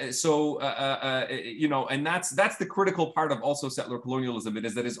know, and that's the critical part of also settler colonialism. It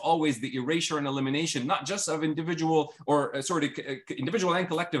is always the erasure and elimination, not just of individual or individual and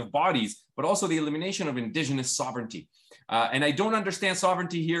collective bodies, but also the elimination of indigenous sovereignty. And I don't understand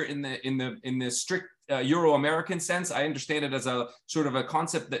sovereignty here in the strict Euro-American sense, I understand it as a sort of a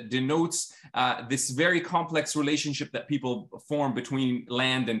concept that denotes this very complex relationship that people form between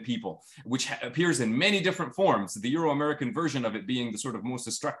land and people, which appears in many different forms, the Euro-American version of it being the sort of most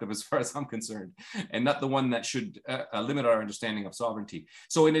destructive as far as I'm concerned, and not the one that should limit our understanding of sovereignty.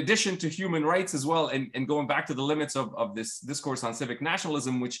 So in addition to human rights as well, and going back to the limits of this discourse on civic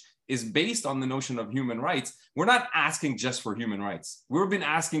nationalism, which is based on the notion of human rights, we're not asking just for human rights. We've been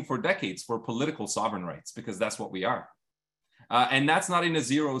asking for decades for political sovereign rights, because that's what we are. And that's not in a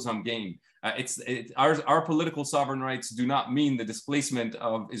zero-sum game. Our political sovereign rights do not mean the displacement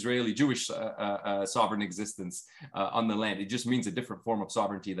of Israeli Jewish sovereign existence on the land. It just means a different form of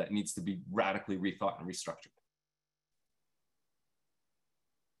sovereignty that needs to be radically rethought and restructured.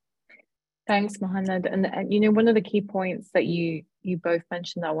 Thanks, Muhannad. And you know, one of the key points that you both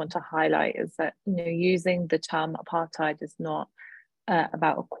mentioned that I want to highlight is that, you know, using the term apartheid is not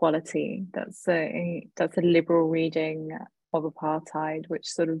about equality. That's a liberal reading of apartheid, which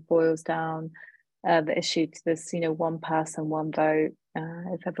sort of boils down the issue to this, you know, one person, one vote.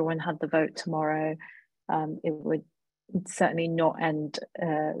 If everyone had the vote tomorrow, it would certainly not end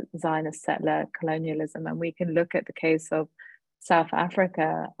Zionist settler colonialism. And we can look at the case of South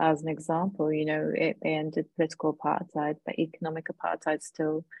Africa as an example. You know, they ended political apartheid, but economic apartheid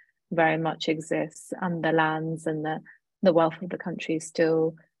still very much exists, and the lands and the wealth of the country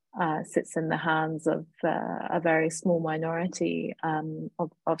still sits in the hands of a very small minority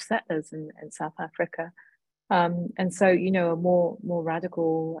of settlers in South Africa. And so, you know, a more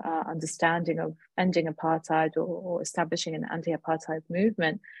radical understanding of ending apartheid or establishing an anti-apartheid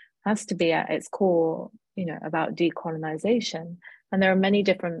movement has to be at its core, you know, about decolonization. And there are many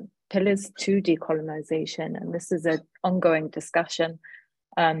different pillars to decolonization, and this is an ongoing discussion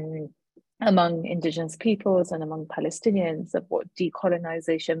among indigenous peoples and among Palestinians of what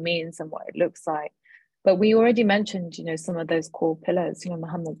decolonization means and what it looks like. But we already mentioned, you know, some of those core pillars. You know,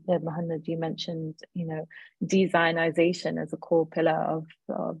 Muhannad, you mentioned, you know, de-Zionization as a core pillar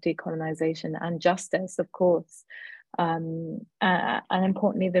of decolonization, and justice, of course. And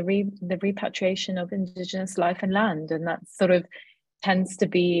importantly, the repatriation of indigenous life and land, and that sort of tends to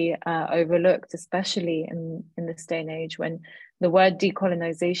be overlooked, especially in this day and age when the word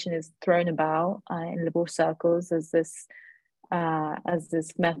decolonization is thrown about in liberal circles as this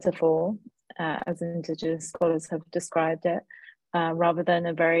metaphor, as indigenous scholars have described it, rather than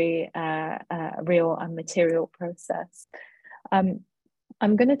a very real and material process.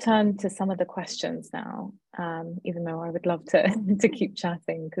 I'm going to turn to some of the questions now, even though I would love to keep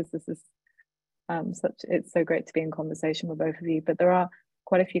chatting, because this is it's so great to be in conversation with both of you. But there are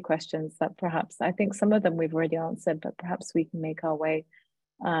quite a few questions that perhaps, I think some of them we've already answered, but perhaps we can make our way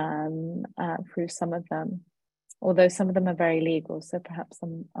through some of them. Although some of them are very legal, so perhaps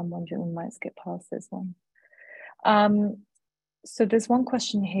I'm wondering we might skip past this one. So there's one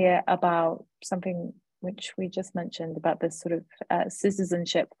question here about something which we just mentioned about this sort of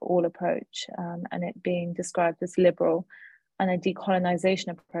citizenship for all approach, and it being described as liberal, and a decolonization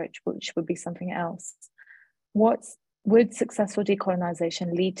approach, which would be something else. Would successful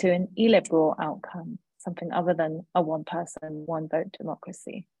decolonization lead to an illiberal outcome, something other than a one person, one vote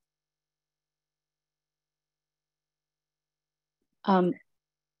democracy? I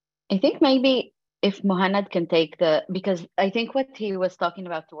think maybe if Muhannad can take because I think what he was talking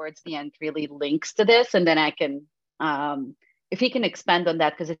about towards the end really links to this, and then I can, if he can expand on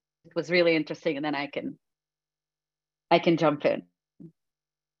that, because it was really interesting, and then I can jump in.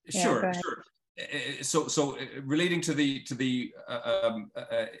 Sure. So relating to the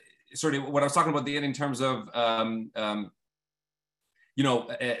sort of what I was talking about at the end in terms of you know,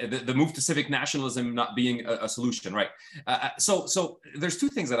 the move to civic nationalism not being a solution, right? So there's two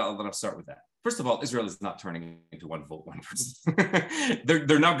things that I'll start with that. First of all, Israel is not turning into one vote, one person.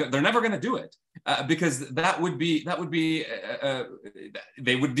 they're never going to do it because that would be they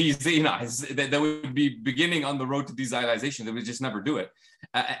would de-Zionize. They would be beginning on the road to de-Zionization. They would just never do it.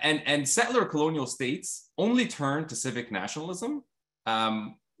 And settler colonial states only turn to civic nationalism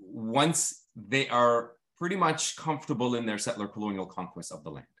once they are pretty much comfortable in their settler colonial conquest of the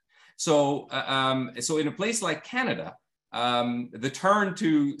land. So in a place like Canada, the turn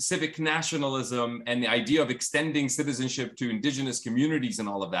to civic nationalism and the idea of extending citizenship to indigenous communities and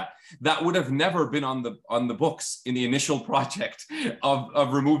all of that would have never been on the books in the initial project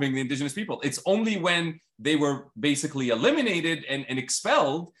of removing the indigenous people. It's only when they were basically eliminated and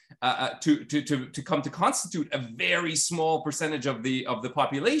expelled to come to constitute a very small percentage of the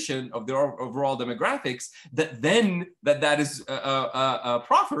population of their overall demographics that is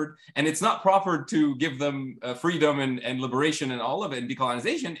proffered. And it's not proffered to give them freedom and liberation and all of it and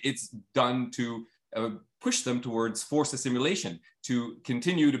decolonization. It's done to push them towards forced assimilation, to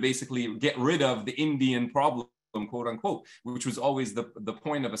continue to basically get rid of the Indian problem, quote unquote, which was always the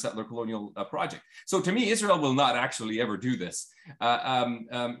point of a settler colonial project. So to me, Israel will not actually ever do this.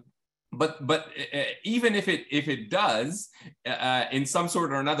 But even if it does, in some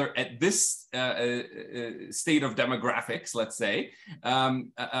sort or another, at this state of demographics, let's say,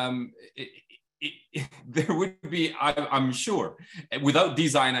 there would be, I'm sure, without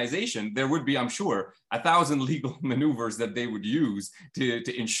de-Zionization, there would be, I'm sure, 1,000 legal maneuvers that they would use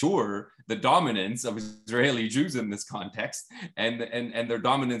to ensure the dominance of Israeli Jews in this context, and their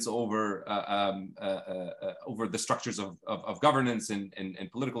dominance over over the structures of governance and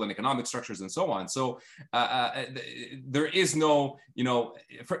political and economic structures and so on. So there is no,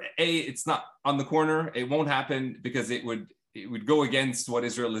 it's not on the corner. It won't happen because it would go against what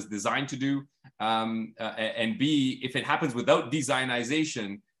Israel is designed to do. And B, if it happens without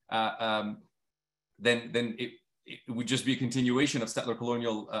de-Zionization, then it would just be a continuation of settler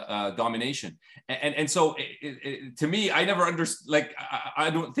colonial domination. And so to me, I never understood, like, I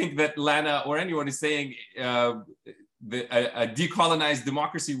don't think that Lana or anyone is saying a decolonized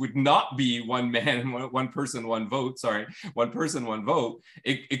democracy would not be one man, one person, one vote. Sorry, one person, one vote.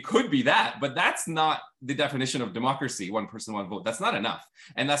 It could be that, but that's not the definition of democracy. One person, one vote. That's not enough,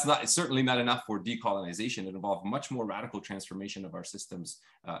 and it's certainly not enough for decolonization. It involves much more radical transformation of our systems,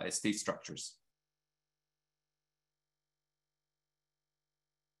 state structures.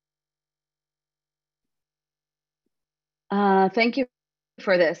 Thank you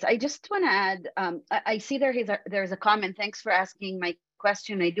for this. I just want to add, I see there's a comment. Thanks for asking my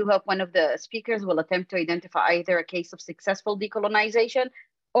question. I do hope one of the speakers will attempt to identify either a case of successful decolonization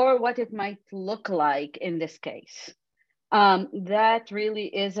or what it might look like in this case. That really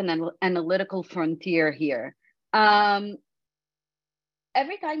is an analytical frontier here. Every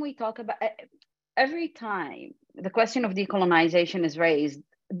time the question of decolonization is raised,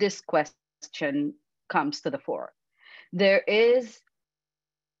 this question comes to the fore. There is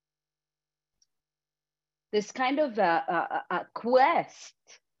this kind of a quest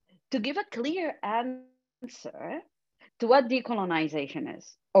to give a clear answer to what decolonization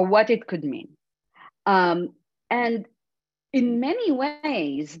is or what it could mean. And in many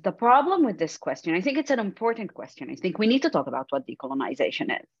ways, the problem with this question, I think it's an important question. I think we need to talk about what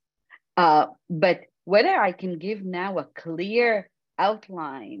decolonization is. But whether I can give now a clear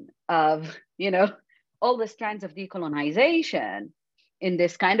outline of, all the strands of decolonization in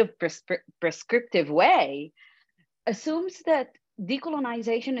this kind of prescriptive way assumes that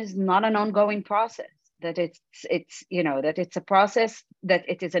decolonization is not an ongoing process, that it's a process, that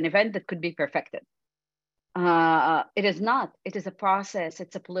it is an event that could be perfected. It is not. It is a process.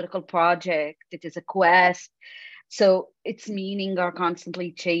 It's a political project. It is a quest. So its meaning are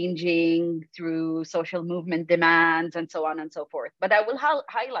constantly changing through social movement demands and so on and so forth. But I will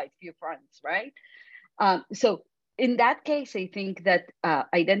highlight a few fronts, right? So in that case, I think that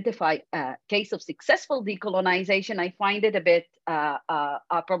identify a case of successful decolonization, I find it a bit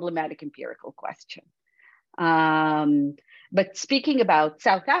a problematic empirical question. But speaking about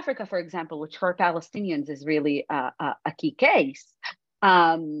South Africa, for example, which for Palestinians is really a key case,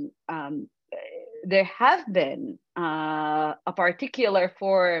 there have been a particular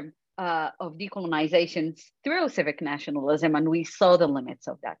form of decolonization through civic nationalism, and we saw the limits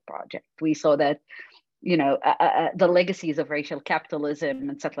of that project. We saw that the legacies of racial capitalism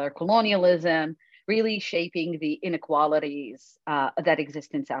and settler colonialism really shaping the inequalities that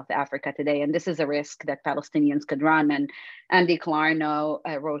exist in South Africa today. And this is a risk that Palestinians could run. And Andy Klarno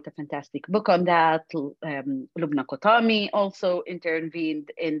wrote a fantastic book on that. Lubna Kotami also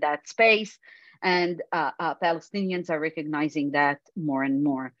intervened in that space. And Palestinians are recognizing that more and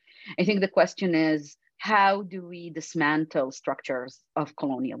more. I think the question is, how do we dismantle structures of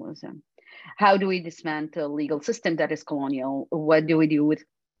colonialism? How do we dismantle legal system that is colonial? What do we do with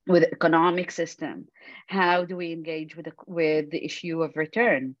economic system? How do we engage with the issue of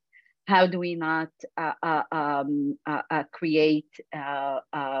return? How do we not create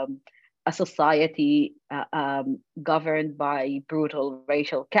a society governed by brutal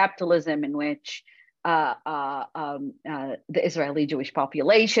racial capitalism in which the Israeli Jewish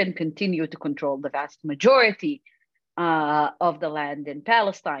population continue to control the vast majority of the land in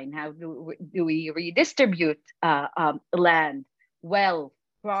Palestine? How do we redistribute land, wealth,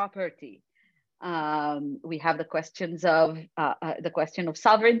 property? We have the questions of the question of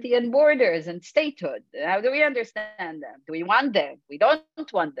sovereignty and borders and statehood. How do we understand them? Do we want them? We don't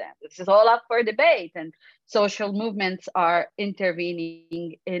want them. This is all up for debate, and social movements are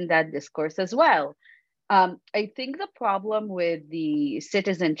intervening in that discourse as well. I think the problem with the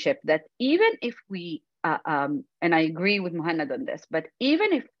citizenship that even if we, and I agree with Muhannad on this, but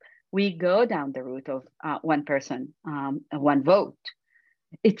even if we go down the route of one person, one vote,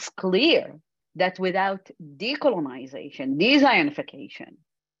 it's clear that without decolonization, dezionification,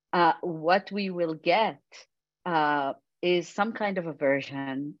 what we will get is some kind of a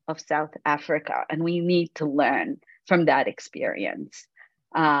version of South Africa, and we need to learn from that experience.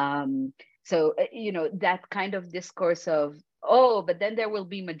 So, that kind of discourse of, oh, but then there will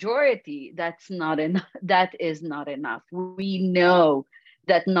be majority, that's not enough. That is not enough. We know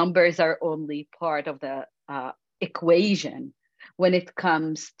that numbers are only part of the equation when it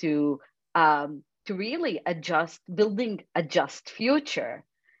comes to really building a just future.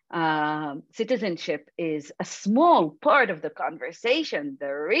 Citizenship is a small part of the conversation.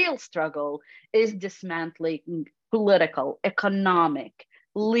 The real struggle is dismantling political, economic,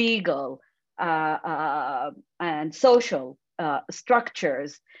 legal, and social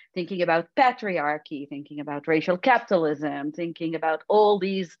structures, thinking about patriarchy, thinking about racial capitalism, thinking about all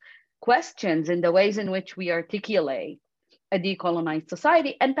these questions in the ways in which we articulate a decolonized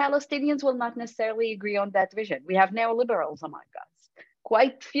society. And Palestinians will not necessarily agree on that vision. We have neoliberals among us,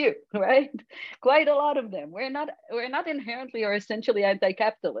 quite few, right? Quite a lot of them. We're not inherently or essentially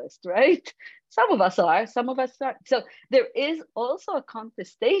anti-capitalist, right? Some of us are, some of us aren't. So there is also a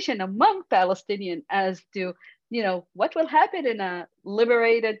contestation among Palestinians as to, what will happen in a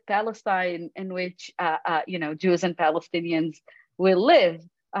liberated Palestine in which, Jews and Palestinians will live.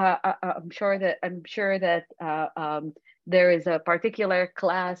 I'm sure that there is a particular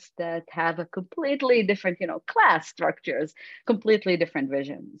class that have a completely different, class structures, completely different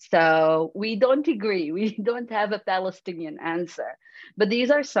visions. So we don't agree. We don't have a Palestinian answer. But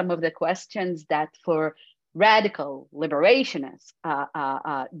these are some of the questions that for radical liberationists,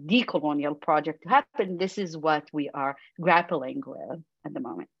 decolonial project to happen, this is what we are grappling with at the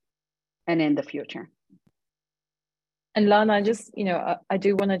moment and in the future. And Lana, I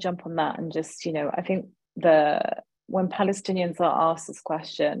do want to jump on that and just, I think when Palestinians are asked this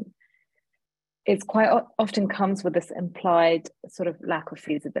question, it's quite often comes with this implied sort of lack of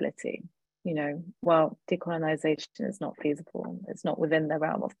feasibility. Well, decolonization is not feasible. It's not within the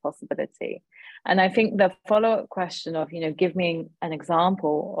realm of possibility. And I think the follow-up question of, give me an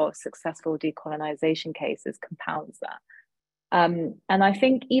example of successful decolonization cases compounds that. And I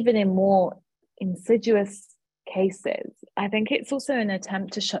think even in more insidious cases, I think it's also an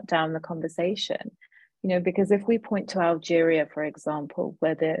attempt to shut down the conversation. Because if we point to Algeria, for example,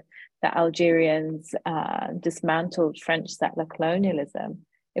 where the Algerians dismantled French settler colonialism,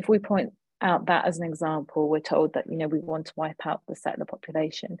 if we point out that as an example, we're told that, we want to wipe out the settler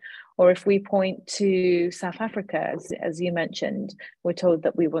population. Or if we point to South Africa, as you mentioned, we're told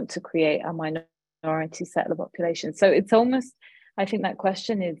that we want to create a minority settler population. So it's almost, I think that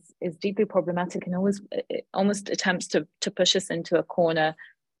question is deeply problematic and almost attempts to push us into a corner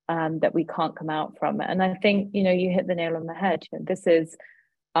that we can't come out from. And I think, you hit the nail on the head. This is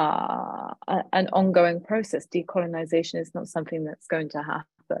an ongoing process. Decolonization is not something that's going to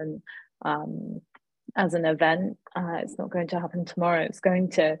happen as an event. It's not going to happen tomorrow. It's going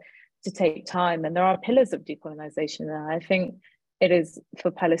to take time. And there are pillars of decolonization. And I think it is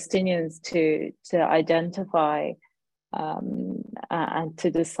for Palestinians to identify and to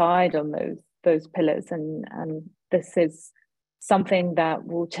decide on those pillars. And this is something that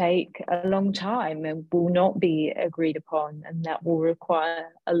will take a long time and will not be agreed upon, and that will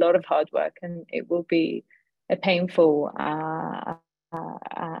require a lot of hard work, and it will be a painful and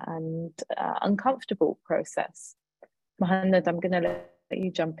uncomfortable process. Muhannad, I'm going to let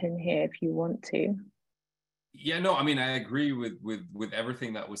you jump in here if you want to. Yeah, no, I mean, I agree with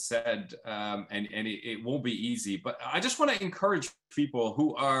everything that was said, and it won't be easy, but I just want to encourage people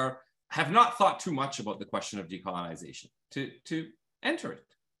who have not thought too much about the question of decolonization to enter it.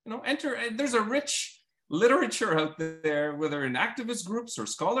 There's a rich literature out there, whether in activist groups or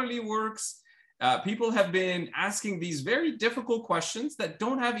scholarly works. People have been asking these very difficult questions that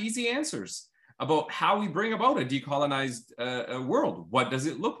don't have easy answers about how we bring about a decolonized world. What does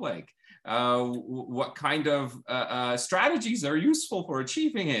it look like? What kind of strategies are useful for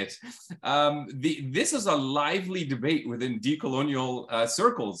achieving it? This is a lively debate within decolonial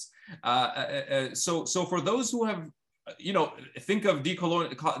circles. So for those who have, think of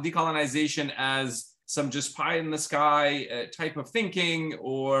decolonization as some just pie in the sky type of thinking,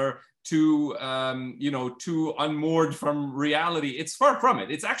 or too too unmoored from reality. It's far from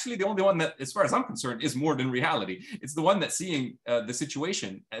it. It's actually the only one that, as far as I'm concerned, is moored in reality. It's the one that's seeing the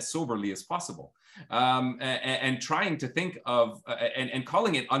situation as soberly as possible, and trying to think of and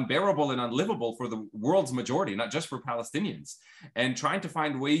calling it unbearable and unlivable for the world's majority, not just for Palestinians, and trying to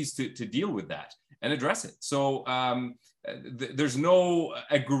find ways to deal with that and address it. So there's no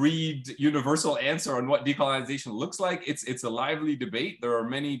agreed universal answer on what decolonization looks like. It's a lively debate. There are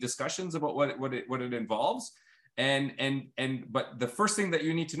many discussions about what it involves, but the first thing that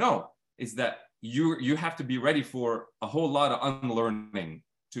you need to know is that you have to be ready for a whole lot of unlearning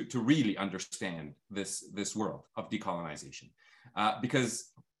to really understand this world of decolonization, because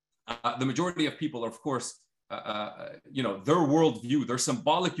the majority of people are, of course, their worldview, their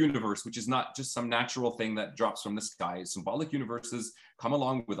symbolic universe, which is not just some natural thing that drops from the sky. Symbolic universes come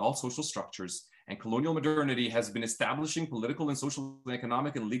along with all social structures, and colonial modernity has been establishing political and social and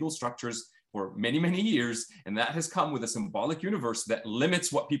economic and legal structures for many, many years. And that has come with a symbolic universe that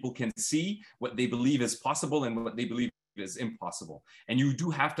limits what people can see, what they believe is possible, and what they believe is impossible. And you do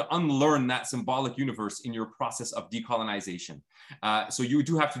have to unlearn that symbolic universe in your process of decolonization. So you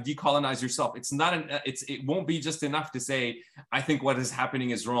do have to decolonize yourself. It's not it won't be just enough to say, I think what is happening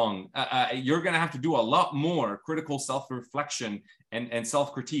is wrong. You're going to have to do a lot more critical self-reflection and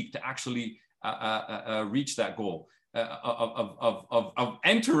self-critique to actually reach that goal.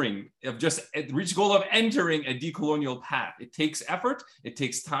 Reach goal of entering a decolonial path. It takes effort, it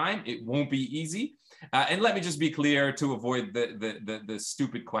takes time, it won't be easy. And let me just be clear to avoid the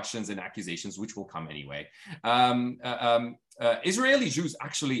stupid questions and accusations, which will come anyway. Israeli Jews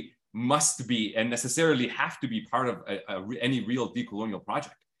actually must be and necessarily have to be part of any real decolonial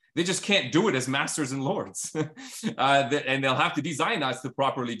project. They just can't do it as masters and lords. And they'll have to design us to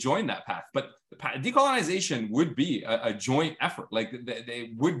properly join that path. But decolonization would be a joint effort. Like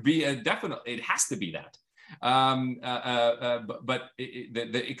they would be a definite, it has to be that. But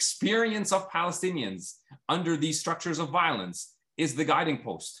the experience of Palestinians under these structures of violence is the guiding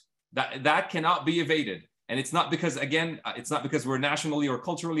post. That cannot be evaded. And it's not because, again, it's not because we're nationally or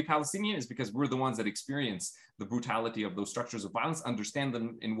culturally Palestinian, it's because we're the ones that experience the brutality of those structures of violence, understand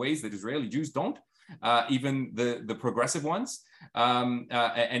them in ways that Israeli Jews don't, even the progressive ones, and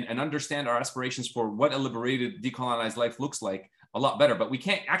understand our aspirations for what a liberated, decolonized life looks like a lot better. But we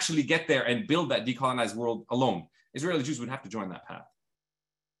can't actually get there and build that decolonized world alone. Israeli Jews would have to join that path.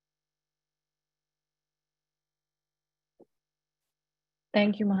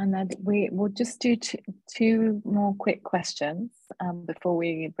 Thank you, Mohammed. We will just do two more quick questions before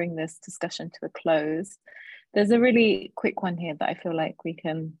we bring this discussion to a close. There's a really quick one here that I feel like we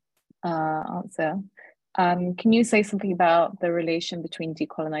can answer. Can you say something about the relation between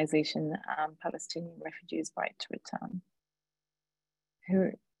decolonization and Palestinian refugees' right to return?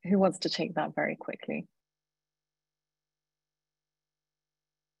 Who wants to take that very quickly?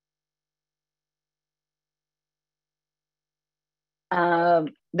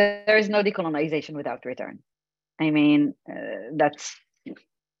 There is no decolonization without return. I mean, that's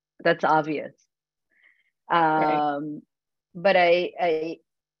obvious. But I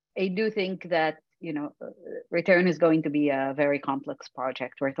do think that, you know, return is going to be a very complex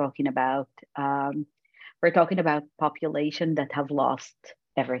project. We're talking about population that have lost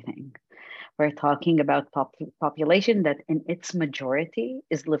everything. We're talking about population that in its majority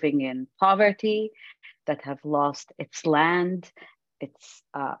is living in poverty, that have lost its land, its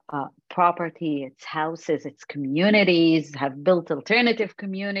property, its houses, its communities, have built alternative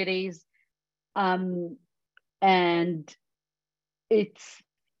communities. And it's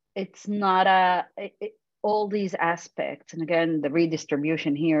not all these aspects. And again, the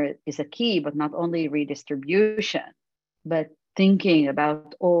redistribution here is a key, but not only redistribution, but thinking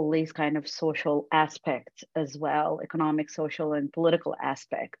about all these kind of social aspects as well, economic, social, and political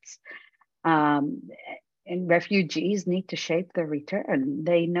aspects. And refugees need to shape their return.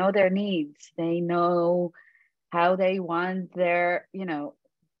 They know their needs. They know how they want their, you know,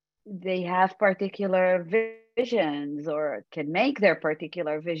 they have particular visions or can make their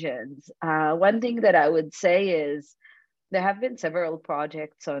particular visions. One thing that I would say is there have been several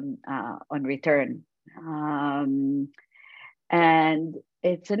projects on return. And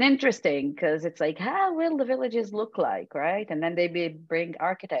it's an interesting, because it's like, how will the villages look like, right? And then they bring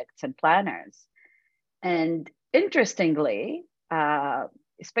architects and planners. And interestingly,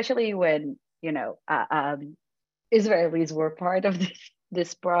 especially when, you know, Israelis were part of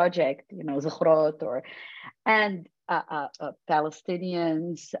this project, you know, Zukhrot, and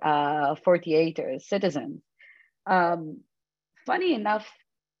Palestinians, 48ers, citizens. Funny enough,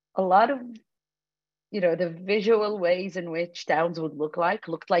 a lot of the visual ways in which towns would looked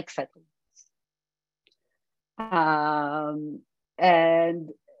like settlements. And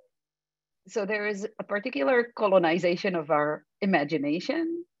so there is a particular colonization of our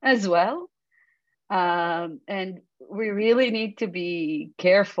imagination as well. And we really need to be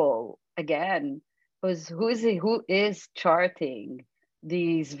careful again, because who is charting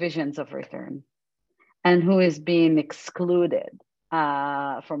these visions of return, and who is being excluded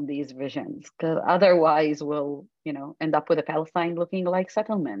from these visions, because otherwise we'll end up with a Palestine looking like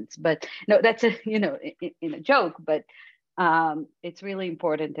settlements. But no, that's in a joke, but it's really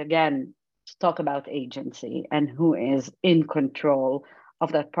important again to talk about agency and who is in control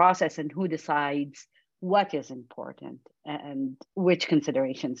of that process, and who decides what is important and which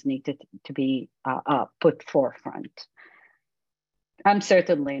considerations need to be put forefront. I'm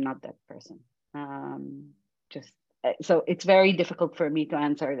certainly not that person. So it's very difficult for me to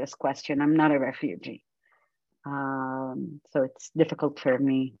answer this question. I'm not a refugee. So it's difficult for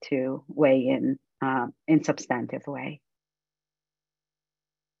me to weigh in substantive way.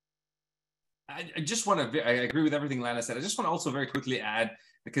 I just want to, I agree with everything Lana said. I just want to also very quickly add,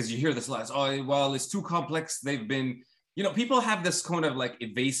 because you hear this a lot, oh, well, it's too complex. They've been, people have this kind of like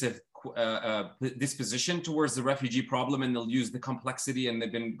evasive disposition towards the refugee problem, and they'll use the complexity, and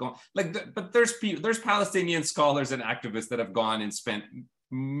they've been going but there's Palestinian scholars and activists that have gone and spent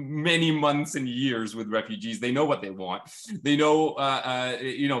many months and years with refugees. They know what they want. They know,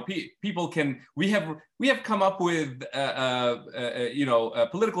 people can, we have come up with,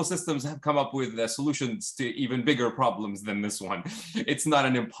 political systems have come up with solutions to even bigger problems than this one. It's not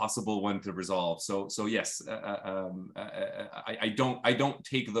an impossible one to resolve. So yes, I don't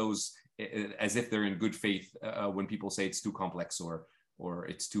take those as if they're in good faith when people say it's too complex or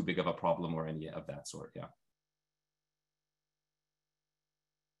it's too big of a problem or any of that sort. Yeah.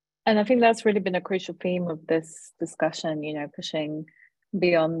 And I think that's really been a crucial theme of this discussion, pushing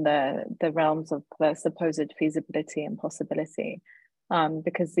beyond the realms of the supposed feasibility and possibility,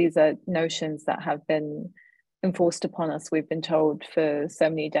 because these are notions that have been enforced upon us. We've been told for so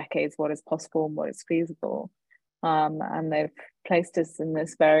many decades what is possible and what is feasible, and they've placed us in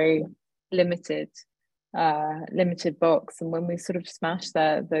this very limited box. And when we sort of smash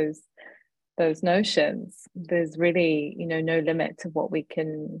those notions, there's really no limit to what we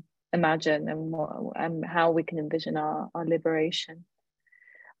can imagine and how we can envision our liberation.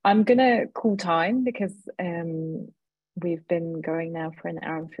 I'm gonna call time, because we've been going now for an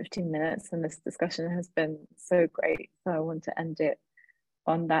hour and 15 minutes, and this discussion has been so great. So I want to end it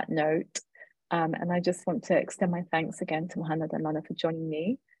on that note. And I just want to extend my thanks again to Muhannad and Lana for joining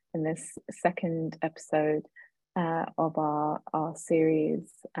me in this second episode of our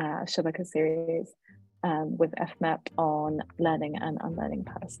series, Shabaka series, with FMEP on learning and unlearning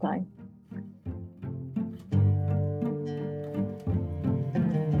Palestine.